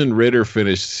 Desmond Ridder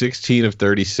finished 16 of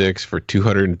 36 for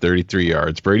 233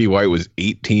 yards. Brady White was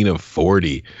 18 of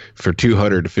 40 for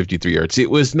 253 yards.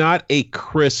 It was not a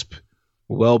crisp,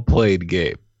 well-played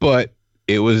game, but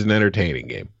it was an entertaining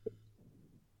game.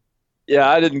 Yeah,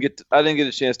 I didn't get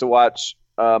a chance to watch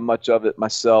much of it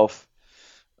myself.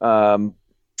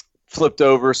 Flipped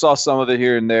over, saw some of it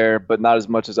here and there, but not as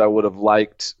much as I would have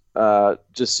liked.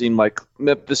 Just seemed like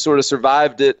Memphis sort of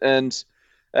survived it, and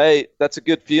hey, that's a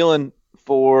good feeling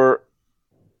for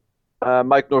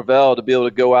Mike Norvell to be able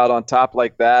to go out on top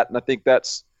like that. And I think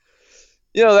that's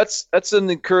an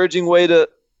encouraging way to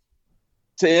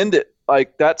end it.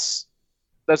 That's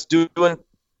doing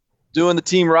the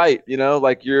team right.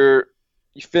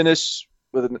 You finish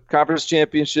with a conference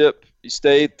championship. You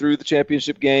stayed through the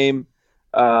championship game.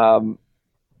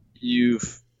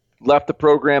 You've left the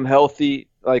program healthy.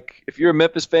 If you're a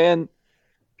Memphis fan,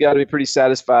 you got to be pretty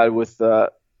satisfied with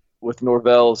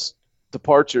Norvell's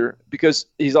departure, because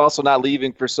he's also not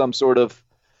leaving for some sort of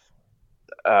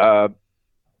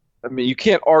you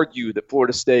can't argue that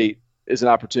Florida State is an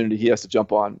opportunity he has to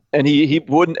jump on, and he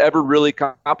wouldn't ever really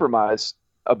compromise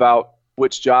about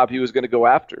which job he was going to go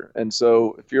after. And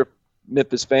so if you're a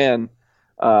Memphis fan,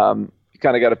 you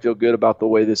kind of got to feel good about the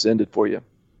way this ended for you.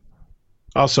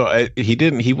 Also,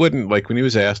 he wouldn't, when he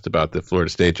was asked about the Florida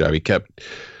State job, he kept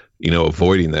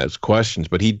avoiding those questions,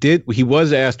 but he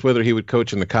was asked whether he would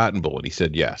coach in the Cotton Bowl, and he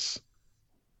said yes.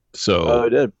 So, he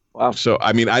did. Wow. So,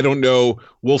 I don't know.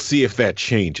 We'll see if that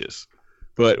changes.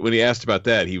 But when he asked about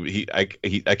that, I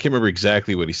can't remember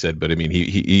exactly what he said, but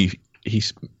he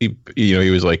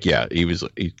was like, yeah,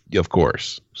 of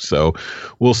course. So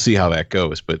we'll see how that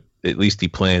goes, but at least he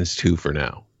plans to for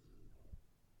now.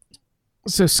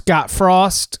 So Scott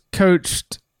Frost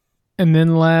coached and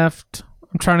then left.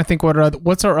 I'm trying to think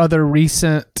what's our other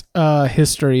recent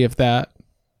history of that.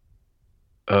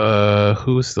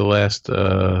 Who was the last?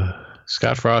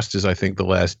 Scott Frost is, I think, the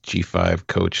last G5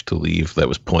 coach to leave that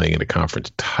was playing in a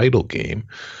conference title game.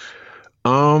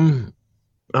 I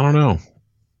don't know.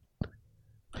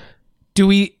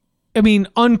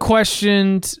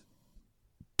 Unquestioned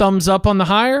thumbs up on the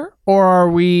hire, or are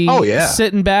we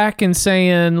sitting back and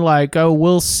saying like, oh,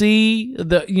 we'll see?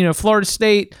 Florida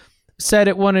State said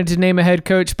it wanted to name a head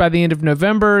coach by the end of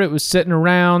November. It was sitting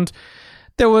around.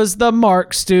 There was the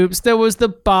Mark Stoops. There was the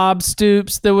Bob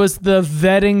Stoops. There was the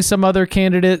vetting some other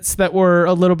candidates that were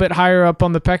a little bit higher up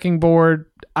on the pecking board.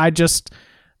 I think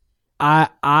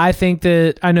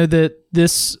that I know that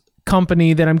this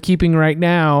company that I'm keeping right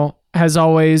now has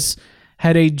always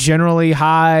had a generally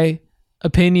high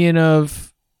opinion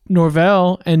of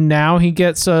Norvell, and now he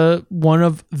gets one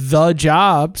of the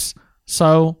jobs.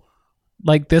 So,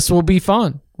 like, this will be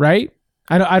fun, right?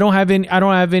 I don't have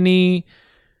any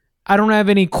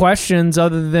questions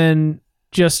other than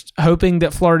just hoping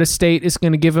that Florida State is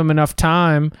going to give him enough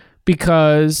time,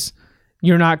 because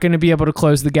you're not going to be able to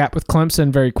close the gap with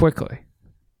Clemson very quickly.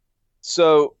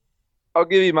 So I'll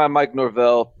give you my Mike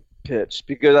Norvell pitch,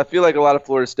 because I feel like a lot of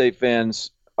Florida State fans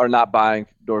are not buying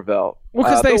Norvell. Well,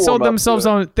 because they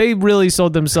really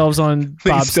sold themselves on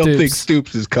Bob Stoops. They still think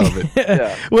Stoops is coming.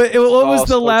 Yeah. What was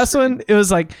the last one? It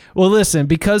was like, well, listen,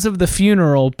 because of the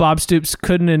funeral, Bob Stoops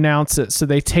couldn't announce it, so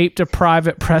they taped a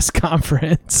private press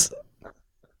conference.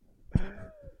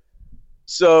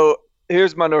 So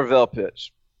here's my Norvell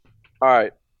pitch. All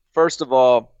right. First of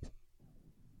all,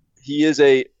 he is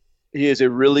a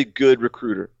really good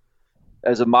recruiter.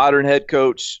 As a modern head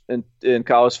coach in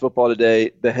college football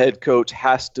today, the head coach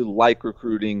has to like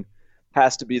recruiting,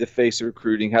 has to be the face of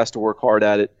recruiting, has to work hard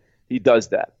at it. He does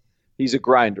that. He's a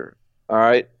grinder. All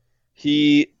right.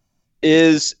 He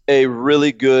is a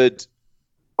really good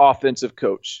offensive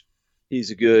coach.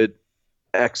 He's a good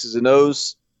X's and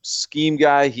O's scheme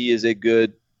guy. He is a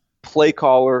good play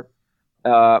caller,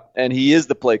 and he is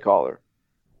the play caller.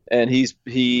 And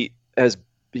he has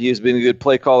been a good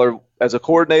play caller as a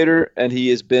coordinator, and he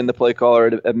has been the play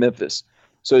caller at Memphis.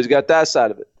 So he's got that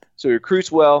side of it. So he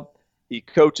recruits well, he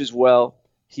coaches well,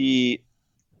 he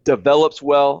develops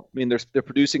well. I mean, they're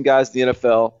producing guys in the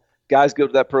NFL. Guys go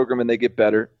to that program and they get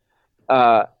better.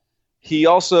 He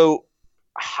also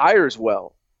hires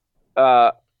well.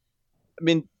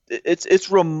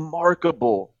 It's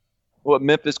remarkable what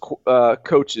Memphis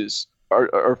coaches,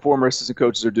 our former assistant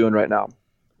coaches, are doing right now.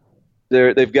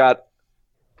 They've got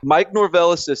Mike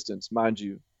Norvell assistants, mind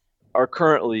you, are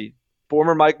currently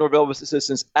former Mike Norvell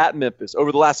assistants at Memphis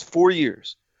over the last 4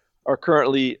 years, are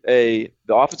currently the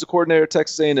offensive coordinator at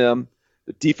Texas A&M,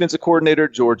 the defensive coordinator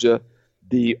at Georgia,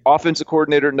 the offensive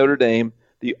coordinator at Notre Dame,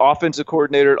 the offensive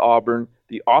coordinator at Auburn,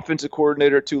 the offensive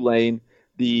coordinator at Tulane,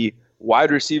 the wide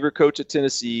receiver coach at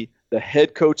Tennessee, the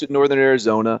head coach at Northern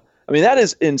Arizona. I mean, that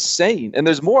is insane. And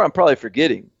there's more I'm probably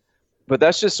forgetting, but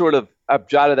that's just sort of, I've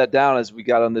jotted that down as we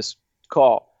got on this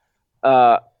call.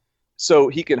 So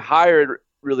he can hire it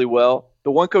really well.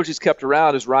 The one coach he's kept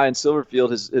around is Ryan Silverfield,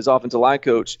 his offensive line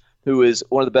coach, who is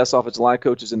one of the best offensive line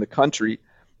coaches in the country.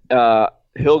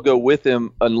 He'll go with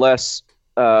him unless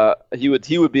he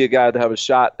would be a guy to have a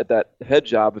shot at that head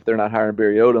job if they're not hiring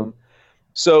Barry Odom.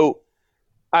 So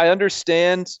I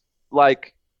understand,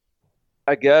 like,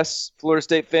 I guess Florida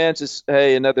State fans just,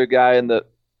 hey, another guy in the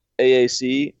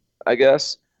AAC, I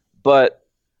guess. But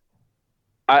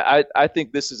I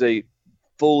think this is a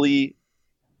fully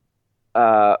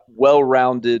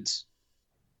well-rounded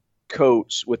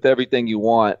coach with everything you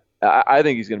want. I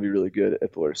think he's going to be really good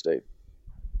at Florida State.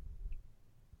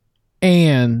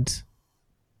 And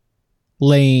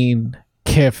Lane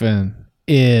Kiffin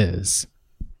is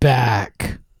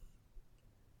back.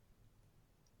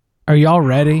 Are y'all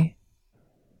ready?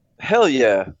 Hell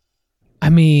yeah. I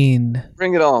mean,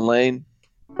 bring it on, Lane.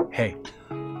 Hey,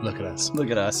 look at us. Look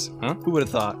at us. Huh? Who would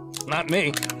have thought? Not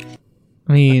me.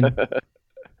 I mean,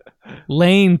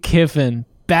 Lane Kiffin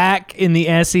back in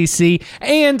the SEC.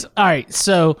 And, all right,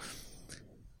 so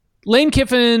Lane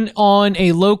Kiffin on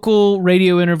a local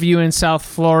radio interview in South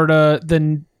Florida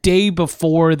the day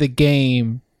before the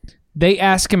game, they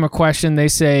ask him a question. They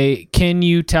say, can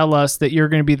you tell us that you're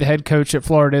going to be the head coach at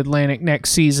Florida Atlantic next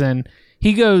season?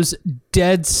 He goes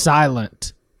dead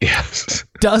silent. Yes.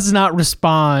 Does not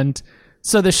respond.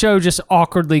 So the show just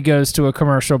awkwardly goes to a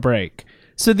commercial break.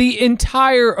 So the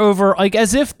entire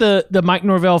as if the Mike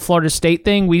Norvell Florida State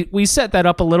thing, we set that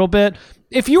up a little bit.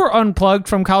 If you were unplugged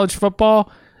from college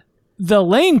football, the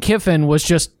Lane Kiffin was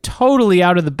just totally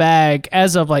out of the bag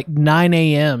as of like 9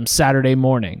 a.m. Saturday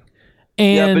morning.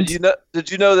 And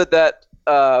did you know that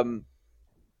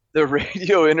the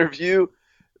radio interview,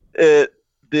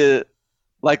 the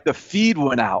feed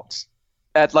went out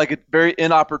at like a very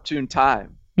inopportune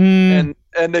time, and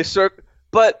they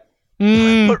but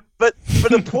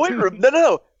the point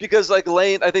no, because like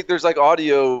Lane, I think there's like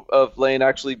audio of Lane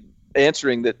actually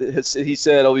answering that he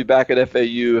said, "I'll be back at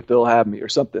FAU if they'll have me," or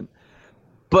something.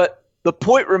 But the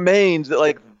point remains that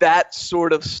like that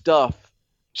sort of stuff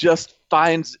just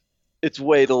finds its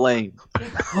way to Lane.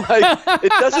 Like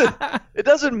it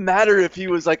doesn't matter if he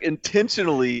was like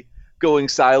intentionally going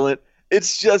silent.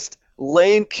 It's just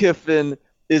Lane Kiffin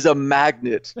is a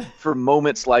magnet for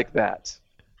moments like that.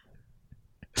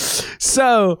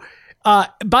 So,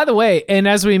 by the way, and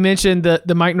as we mentioned,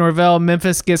 the Mike Norvell,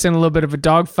 Memphis gets in a little bit of a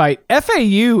dogfight.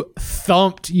 FAU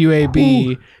thumped UAB.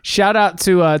 Ooh. Shout out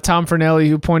to Tom Fernelli,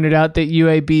 who pointed out that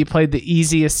UAB played the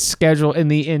easiest schedule in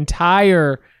the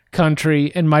entire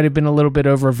country and might have been a little bit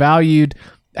overvalued.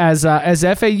 As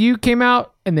FAU came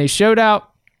out and they showed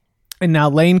out, and now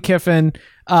Lane Kiffin,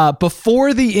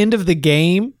 before the end of the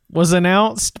game, was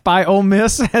announced by Ole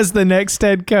Miss as the next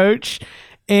head coach.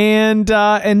 And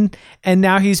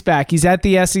now he's back. He's at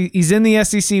the he's in the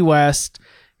SEC West,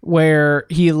 where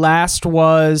he last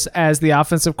was as the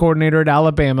offensive coordinator at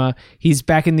Alabama. He's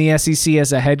back in the SEC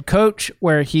as a head coach,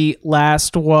 where he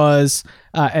last was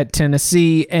at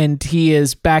Tennessee, and he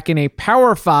is back in a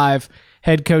Power 5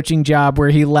 head coaching job where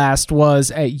he last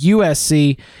was at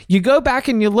USC. You go back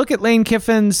and you look at Lane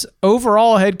Kiffin's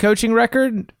overall head coaching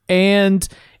record, and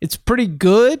it's pretty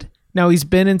good. Now, he's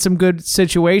been in some good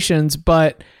situations,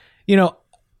 but, you know,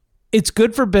 it's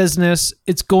good for business.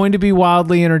 It's going to be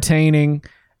wildly entertaining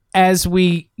as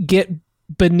we get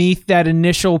beneath that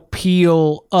initial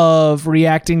peel of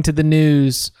reacting to the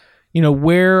news. You know,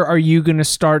 where are you going to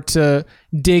start to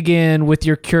dig in with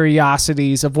your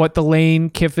curiosities of what the Lane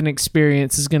Kiffin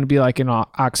experience is going to be like in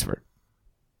Oxford?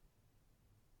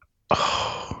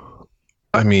 Oh,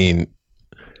 I mean,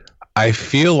 I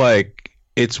feel like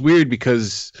it's weird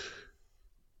because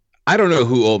I don't know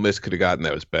who Ole Miss could have gotten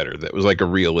that was better. That was like a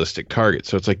realistic target.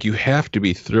 So it's like you have to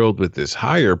be thrilled with this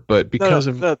hire, but because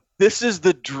this is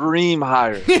the dream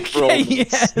hire for Ole Miss.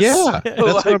 Yes. Yeah, that's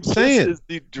what I'm saying. This is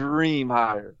the dream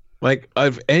hire. Like,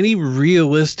 of any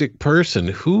realistic person,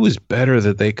 who is better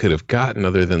that they could have gotten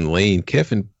other than Lane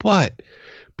Kiffin? But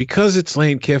because it's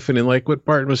Lane Kiffin, and like what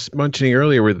Barton was mentioning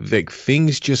earlier, where like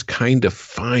things just kind of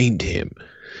find him.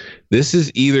 This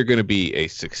is either going to be a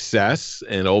success,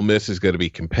 and Ole Miss is going to be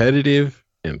competitive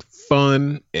and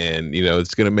fun, and you know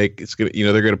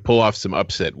they're going to pull off some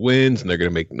upset wins, and they're going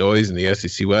to make noise in the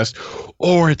SEC West,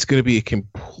 or it's going to be a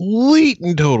complete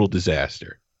and total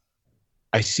disaster.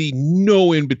 I see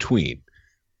no in between.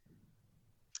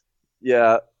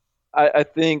 Yeah, I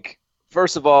think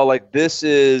first of all, like this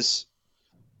is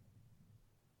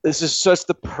such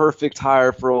the perfect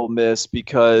hire for Ole Miss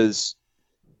because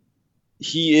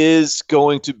he is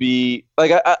going to be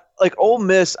like like Ole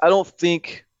Miss. I don't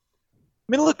think.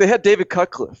 I mean, look, they had David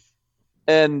Cutcliffe,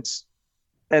 and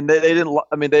they didn't.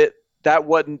 I mean, that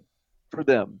wasn't for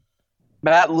them.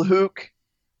 Matt Luke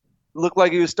looked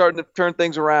like he was starting to turn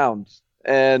things around.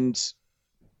 And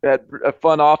had a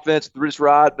fun offense with Rich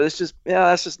Rod, but it's just,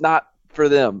 that's just not for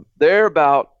them. They're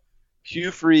about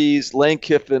Hugh Freeze, Lane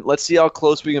Kiffin. Let's see how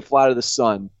close we can fly to the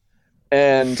sun.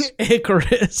 And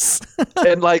Icarus.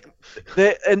 and like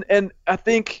and I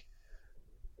think,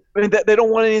 I mean, they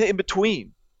don't want anything in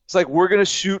between. It's like we're gonna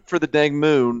shoot for the dang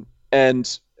moon, and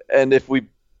if we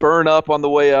burn up on the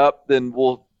way up, then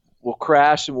we'll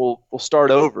crash and we'll start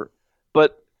over.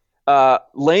 But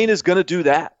Lane is going to do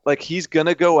that. Like he's going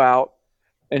to go out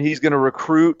and he's going to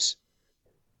recruit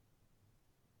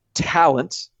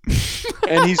talent,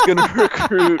 and he's going to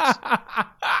recruit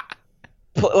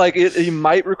he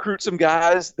might recruit some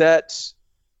guys that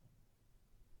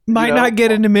might not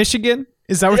get into Michigan.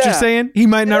 Is that what you're saying? He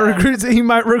might not recruit. He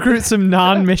might recruit some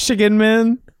non-Michigan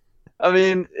men. I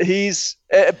mean, he's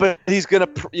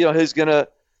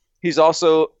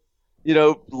also,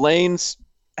 Lane's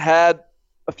had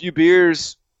a few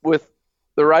beers with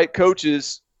the right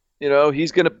coaches.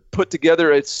 He's going to put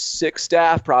together a sick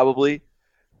staff probably,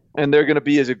 and they're going to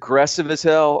be as aggressive as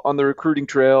hell on the recruiting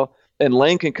trail. And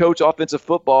Lane can coach offensive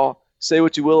football. Say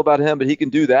what you will about him, but he can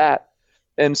do that.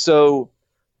 And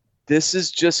this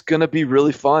is just going to be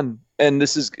really fun. And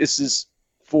this is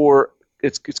for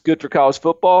it's good for college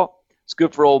football. It's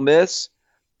good for Ole Miss.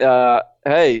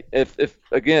 Hey,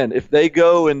 if they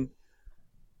go and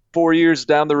 4 years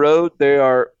down the road,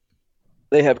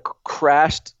 they have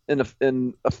crashed in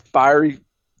a fiery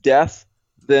death,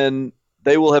 then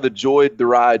they will have enjoyed the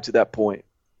ride to that point.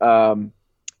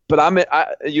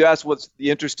 But you asked what's the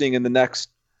interesting in the next,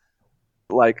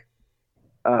 like,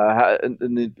 how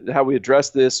we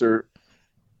address this, or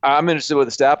I'm interested in what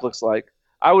the staff looks like.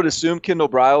 I would assume Kendall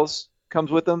Briles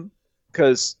comes with them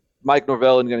because Mike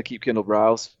Norvell isn't going to keep Kendall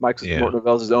Briles.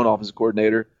 Norvell's his own offensive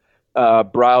coordinator.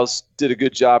 Briles did a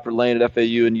good job for Lane at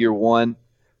FAU in year one.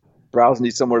 Briles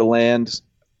needs somewhere to land.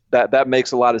 That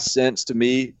makes a lot of sense to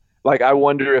me. Like, I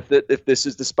wonder if this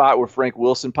is the spot where Frank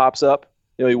Wilson pops up.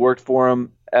 You know, he worked for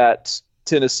him at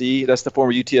Tennessee. That's the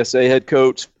former UTSA head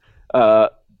coach.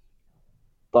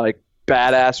 Like,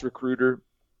 badass recruiter.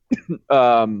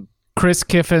 Chris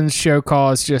Kiffin's show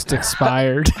cause just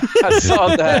expired. I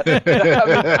saw that.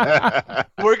 I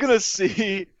mean, we're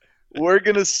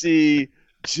gonna see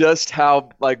just how,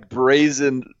 like,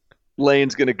 brazen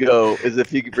Lane's gonna go as if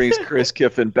he brings Chris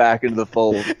Kiffin back into the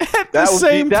fold.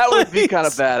 That would be kind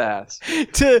of badass.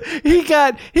 He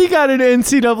got an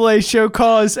NCAA show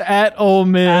cause at Ole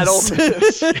Miss.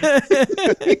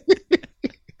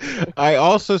 I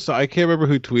also saw, I can't remember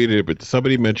who tweeted it, but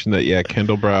somebody mentioned that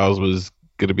Kendall Briles was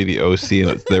going to be the OC,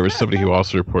 and there was somebody who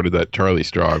also reported that Charlie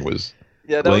Strong was.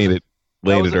 Lane had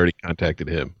already contacted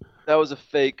him. That was a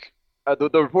fake. The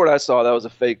report I saw, that was a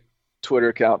fake Twitter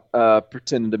account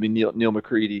pretending to be Neil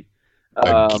McCready.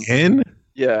 Again?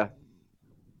 Yeah.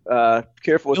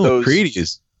 Careful with Neil those. McCready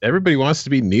everybody wants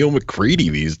to be Neil McCready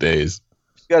these days.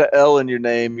 If you got an L in your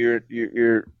name,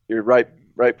 you're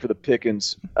ripe for the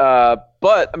pickings.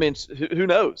 But I mean, who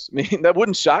knows? I mean, that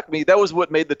wouldn't shock me. That was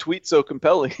what made the tweet so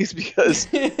compelling, is because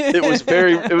it was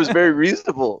very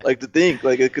reasonable, like, to think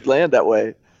like it could land that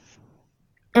way.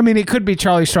 I mean, it could be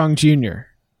Charlie Strong Jr.,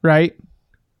 right?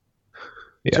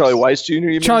 Yes. Charlie Weiss Jr. You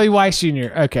mean? Charlie Weiss Jr.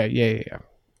 Okay, yeah.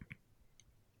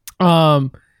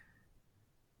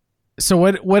 So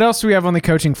what else do we have on the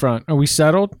coaching front? Are we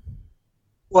settled?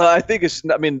 Well, I think it's.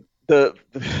 I mean,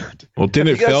 Well,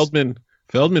 didn't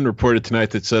Feldman reported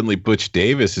tonight that suddenly Butch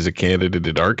Davis is a candidate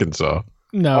at Arkansas?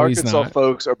 No, Arkansas he's not.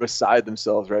 Folks are beside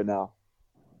themselves right now,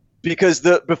 because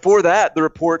before that the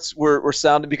reports were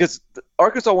sounding, because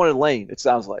Arkansas wanted Lane, it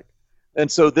sounds like, and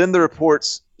so then the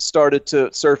reports started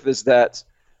to surface that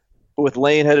with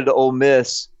Lane headed to Ole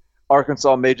Miss,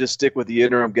 Arkansas may just stick with the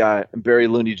interim guy and Barry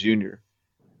Looney Jr.,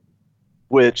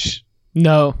 which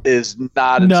is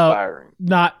not inspiring.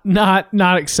 Not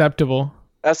acceptable.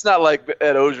 That's not like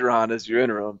Ed Ogeron as your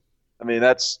interim. I mean,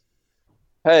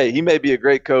 hey, he may be a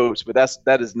great coach, but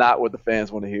that is not what the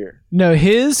fans want to hear. No,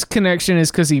 his connection is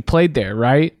because he played there,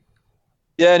 right?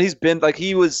 Yeah, and he's been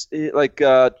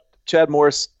Chad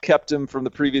Morris kept him from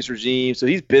the previous regime, so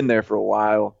he's been there for a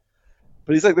while.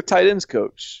 But he's like the tight ends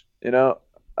coach, you know.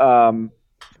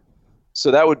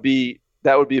 So that would be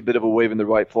a bit of a waving the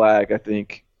white flag, I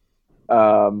think.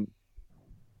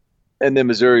 And then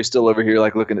Missouri's still over here,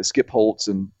 like, looking at Skip Holtz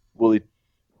and Willie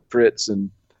Fritz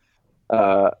and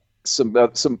some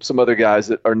other guys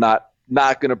that are not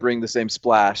going to bring the same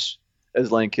splash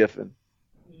as Lane Kiffin.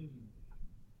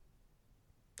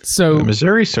 So the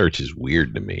Missouri search is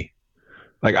weird to me.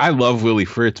 Like, I love Willie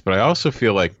Fritz, but I also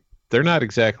feel like they're not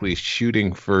exactly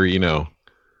shooting for,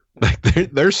 like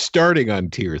they're starting on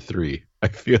tier 3. I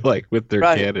feel like, with their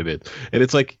candidates, and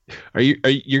it's like,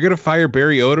 you're going to fire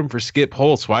Barry Odom for Skip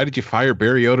Holtz? Why did you fire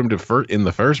Barry Odom in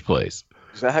the first place?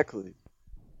 Exactly.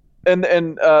 And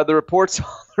the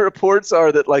reports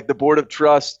are that, like, the board of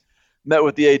trust met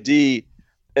with the AD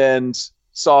and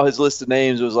saw his list of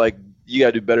names and was like, you got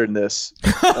to do better than this.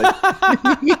 Like,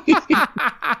 you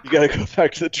got to go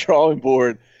back to the drawing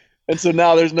board. And so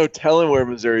now there's no telling where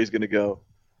Missouri's going to go.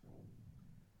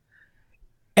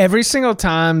 Every single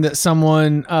time that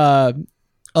someone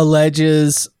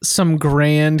alleges some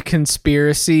grand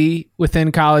conspiracy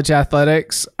within college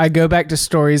athletics, I go back to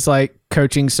stories like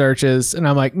coaching searches, and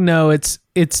I'm like, no, it's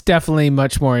definitely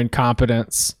much more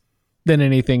incompetence than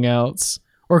anything else,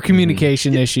 or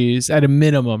communication issues at a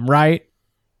minimum, right?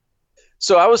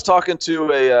 So I was talking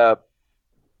to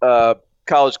a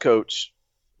college coach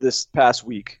this past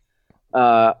week,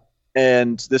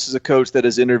 and this is a coach that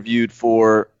has interviewed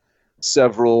for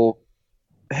several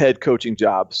head coaching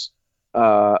jobs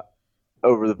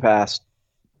over the past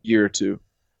year or two.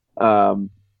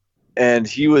 And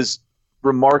he was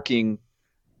remarking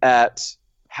at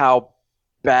how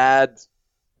bad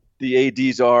the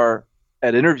ADs are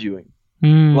at interviewing.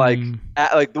 Like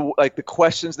the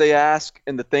questions they ask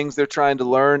and the things they're trying to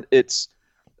learn.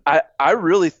 I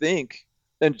really think,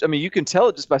 and I mean, you can tell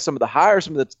it just by some of the hires,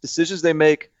 some of the decisions they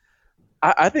make.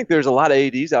 I think there's a lot of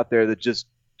ADs out there that just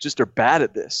are bad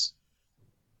at this.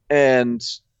 And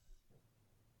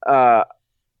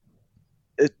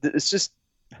it's just,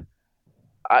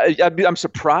 I'm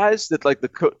surprised that like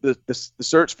the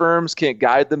search firms can't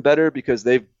guide them better because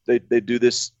they do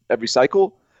this every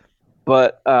cycle,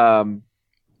 but no,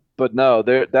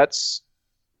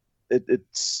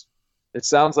 it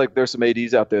sounds like there's some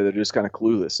ADs out there that are just kind of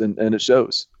clueless, and it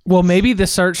shows. Well, maybe the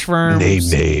search firms name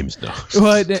names. No.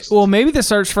 well, maybe the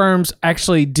search firms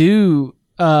actually do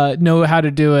know how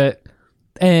to do it,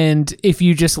 and if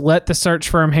you just let the search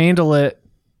firm handle it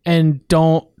and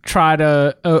don't try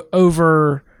to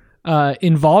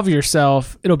involve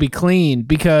yourself, it'll be clean.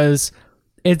 Because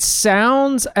it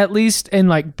sounds, at least, and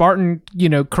like Barton,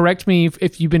 correct me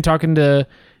if you've been talking to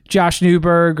Josh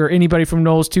Newberg or anybody from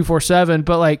Knowles 247,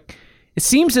 but like it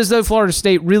seems as though Florida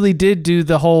State really did do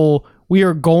the whole, we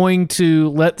are going to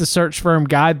let the search firm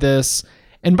guide this.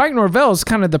 And Mike Norvell is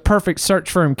kind of the perfect search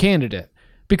firm candidate,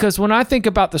 because when I think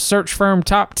about the search firm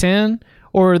top 10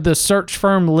 or the search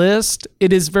firm list,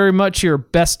 it is very much your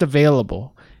best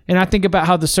available. And I think about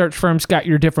how the search firm's got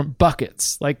your different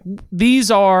buckets. Like,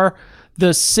 these are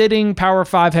the sitting Power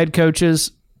 5 head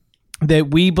coaches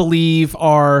that we believe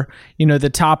are, the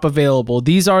top available.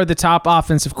 These are the top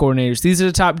offensive coordinators. These are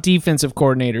the top defensive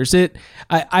coordinators.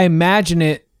 I imagine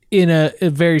it in a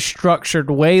very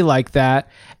structured way like that.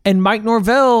 And Mike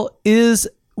Norvell is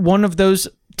one of those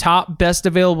top best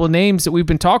available names that we've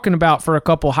been talking about for a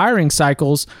couple hiring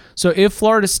cycles. So if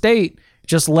Florida State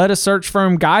just let a search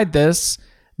firm guide this,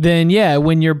 then yeah,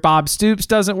 when your Bob Stoops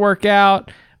doesn't work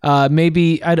out,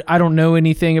 maybe I don't know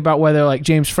anything about whether like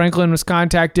James Franklin was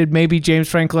contacted. Maybe James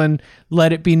Franklin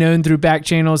let it be known through back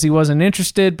channels he wasn't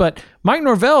interested. But Mike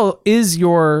Norvell is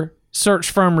your search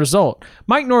firm result.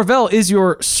 Mike Norvell is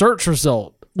your search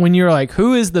result. When you're like,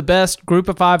 who is the best Group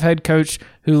of 5 head coach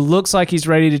who looks like he's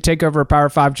ready to take over a Power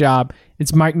 5 job?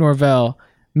 It's Mike Norvell.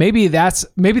 Maybe that's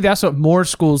what more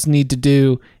schools need to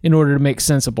do in order to make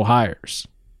sensible hires.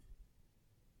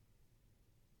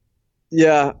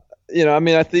 Yeah.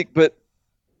 I think, but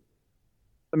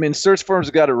search firms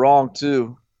have got it wrong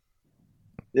too.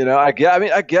 I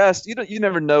guess you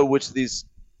never know which of these,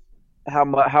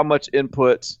 how much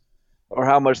input or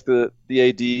how much the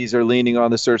ADs are leaning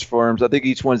on the search firms. I think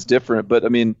each one's different, but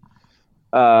I'm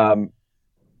sure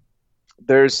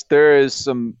there's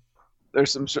some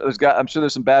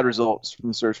bad results from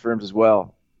the search firms as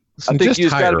well. I think you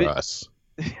just hire us.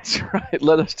 That's right.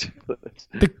 Let us do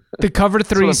it. The Cover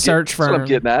 3 search firm. That's what I'm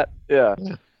getting at. Yeah.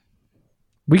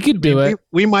 We could do it.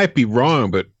 We might be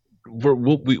wrong, but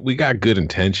we got good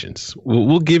intentions.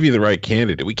 We'll give you the right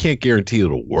candidate. We can't guarantee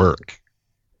it'll work.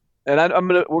 And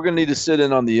we're gonna need to sit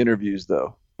in on the interviews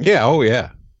though. Yeah. Oh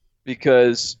yeah.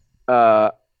 Because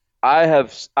I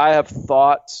have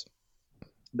thought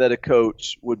that a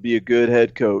coach would be a good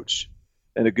head coach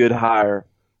and a good hire,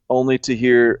 only to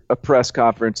hear a press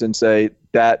conference and say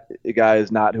that guy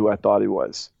is not who I thought he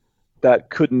was. That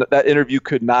interview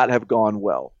could not have gone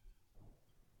well.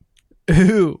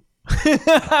 Who?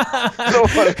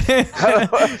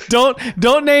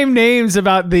 Don't name names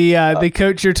about the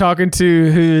coach you're talking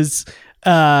to who's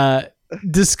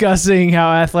discussing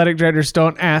how athletic directors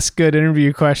don't ask good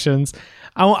interview questions.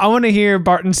 I want to hear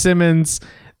Barton Simmons.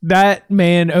 That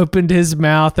man opened his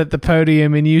mouth at the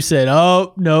podium and you said,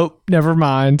 "Oh, nope, never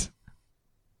mind."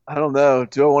 I don't know.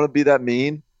 Do I want to be that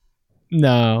mean?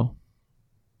 No.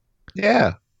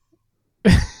 Yeah.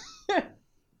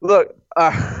 Look. Yeah.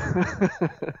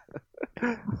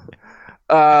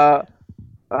 All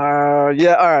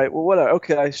right. Well, whatever.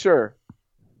 Okay. Sure.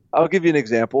 I'll give you an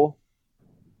example.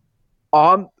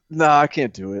 No, I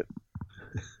can't do it.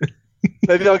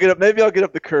 Maybe I'll get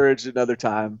up the courage another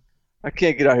time. I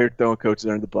can't get out here throwing coaches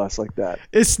under the bus like that.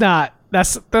 It's not.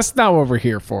 That's not what we're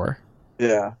here for.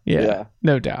 Yeah.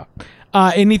 No doubt.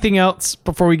 Anything else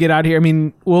before we get out of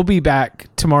here? We'll be back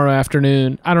tomorrow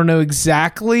afternoon. I don't know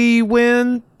exactly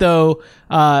when, though.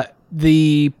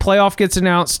 The playoff gets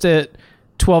announced at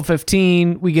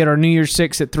 12:15. We get our New Year's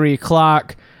Six at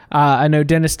 3:00. I know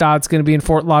Dennis Dodd's going to be in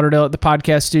Fort Lauderdale at the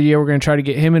podcast studio. We're going to try to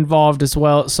get him involved as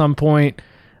well at some point.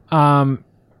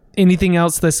 Anything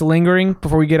else that's lingering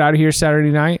before we get out of here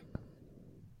Saturday night?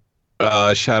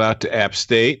 Shout out to App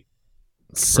State.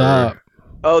 Sup?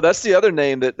 Oh, that's the other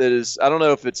name that is. I don't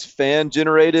know if it's fan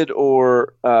generated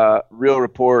or real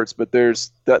reports, but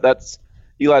that's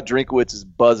Eli Drinkwitz is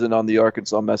buzzing on the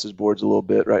Arkansas message boards a little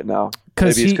bit right now.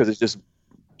 Maybe it's because it's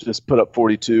just put up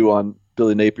 42 on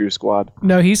Billy Napier's squad.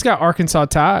 No, he's got Arkansas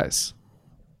ties.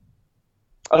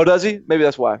 Oh, does he? Maybe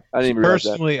that's why. I didn't even realize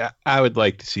that. Personally, I would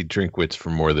like to see Drinkwitz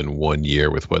for more than 1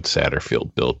 year with what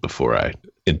Satterfield built before I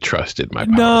entrusted my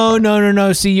power.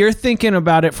 No. See, you're thinking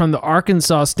about it from the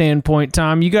Arkansas standpoint,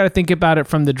 Tom. You got to think about it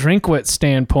from the Drinkwitz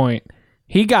standpoint.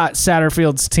 he got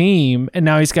Satterfield's team, and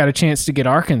now he's got a chance to get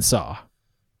Arkansas.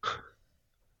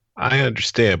 I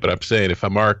understand, but I'm saying if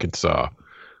I'm Arkansas,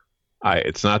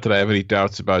 it's not that I have any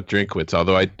doubts about Drinkwitz,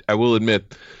 although I will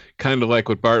admit, kind of like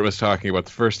what Bart was talking about,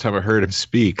 the first time I heard him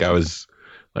speak, I was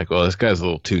like, well, this guy's a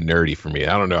little too nerdy for me.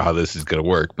 I don't know how this is going to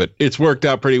work, but it's worked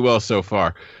out pretty well so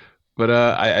far. But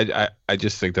I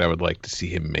just think that I would like to see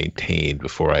him maintained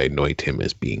before I anoint him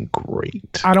as being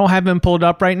great. I don't have him pulled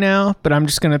up right now, but I'm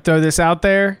just going to throw this out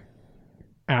there.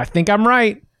 And I think I'm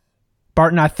right.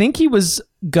 Barton, I think he was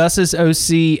Gus's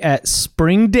OC at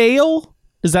Springdale.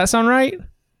 Does that sound right?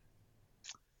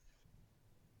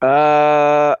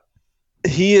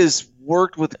 He has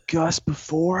worked with Gus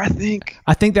before, I think.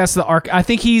 I think that's I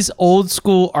think he's old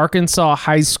school Arkansas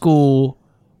high school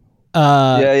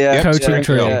coaching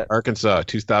tree. Yeah. Arkansas,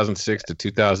 2006 to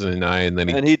 2009.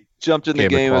 Then he jumped in the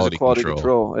game as a quality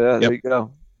control. Yeah, there you go.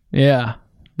 Yeah,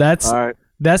 that's all right.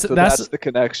 That's the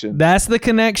connection. That's the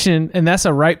connection, and that's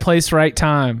a right place, right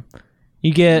time.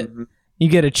 You get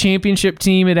a championship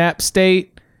team at App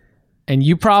State, and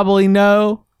you probably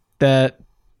know that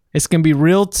it's going to be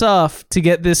real tough to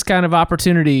get this kind of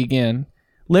opportunity again.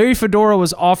 Larry Fedora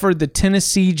was offered the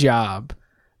Tennessee job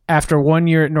after 1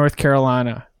 year at North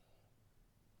Carolina.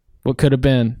 What could have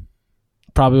been?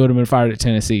 Probably would have been fired at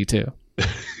Tennessee too.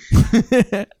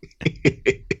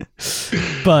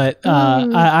 But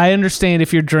I understand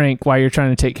if you're Drink why you're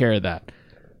trying to take care of that.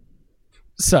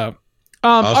 So,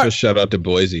 also shout out to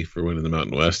Boise for winning the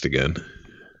Mountain West again.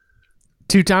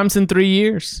 2 times in 3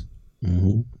 years.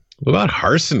 Mm-hmm. What about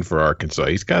Harsin for Arkansas?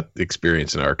 He's got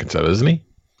experience in Arkansas, doesn't he?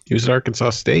 He was at Arkansas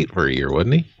State for a year,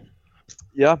 wasn't he?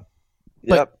 Yeah.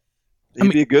 Yep.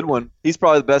 He'd be a good one. He's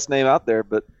probably the best name out there,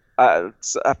 but I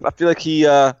feel like he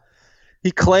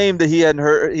claimed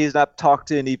that he's not talked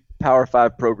to any Power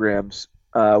 5 programs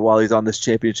while he's on this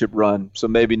championship run. So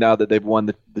maybe now that they've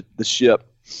won the ship,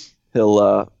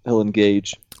 he'll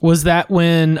engage. Was that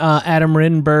when Adam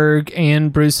Rittenberg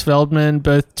and Bruce Feldman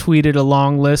both tweeted a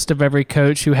long list of every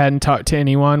coach who hadn't talked to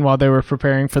anyone while they were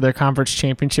preparing for their conference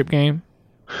championship game?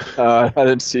 I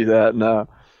didn't see that. No.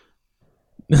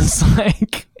 It's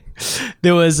like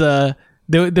there was a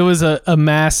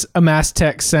mass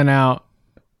text sent out.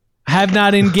 Have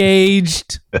not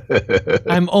engaged.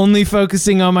 I'm only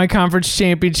focusing on my conference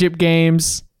championship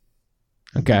games.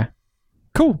 Okay,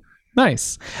 cool.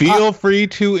 Nice. Feel free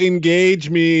to engage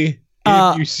me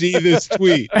if you see this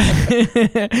tweet.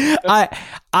 I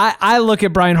look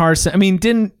at Brian Harsin. I mean,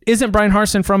 isn't Brian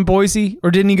Harsin from Boise,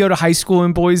 or didn't he go to high school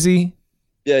in Boise?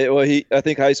 Yeah, well, I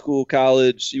think high school,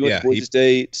 college. He went to Boise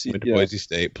State. Went to Boise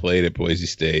State. Played at Boise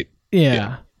State.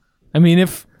 Yeah. I mean,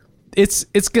 if it's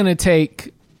gonna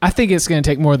take, I think it's gonna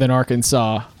take more than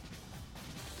Arkansas.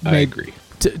 I agree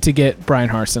to get Brian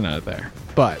Harsin out of there,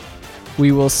 but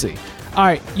we will see. All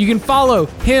right, you can follow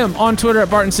him on Twitter at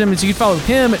Barton Simmons. You can follow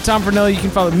him at Tom Fernelli. You can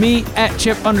follow me at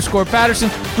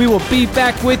Chip_Patterson. We will be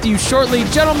back with you shortly.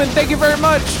 Gentlemen, thank you very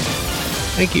much.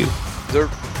 Thank you. Sir.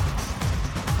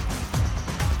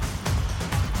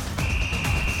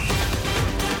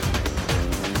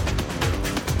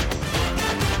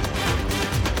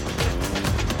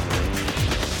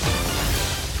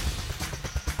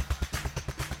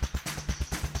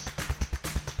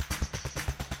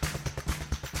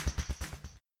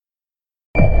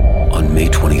 May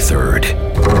 23rd.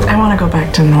 I want to go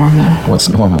back to normal. What's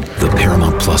normal? The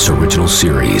Paramount Plus original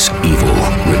series, Evil,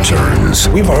 returns.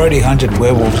 We've already hunted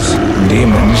werewolves and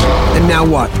demons. And now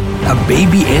what? A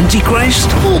baby Antichrist?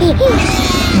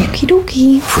 Okie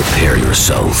dokie. Prepare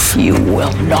yourself. You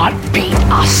will not beat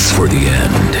us. For the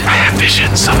end. I have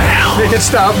visions of hell. Make it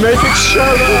stop. Make it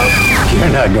shut up.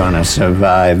 You're not gonna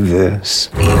survive this.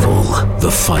 Evil,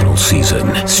 the final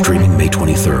season. Streaming May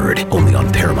 23rd. Only on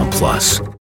Paramount Plus.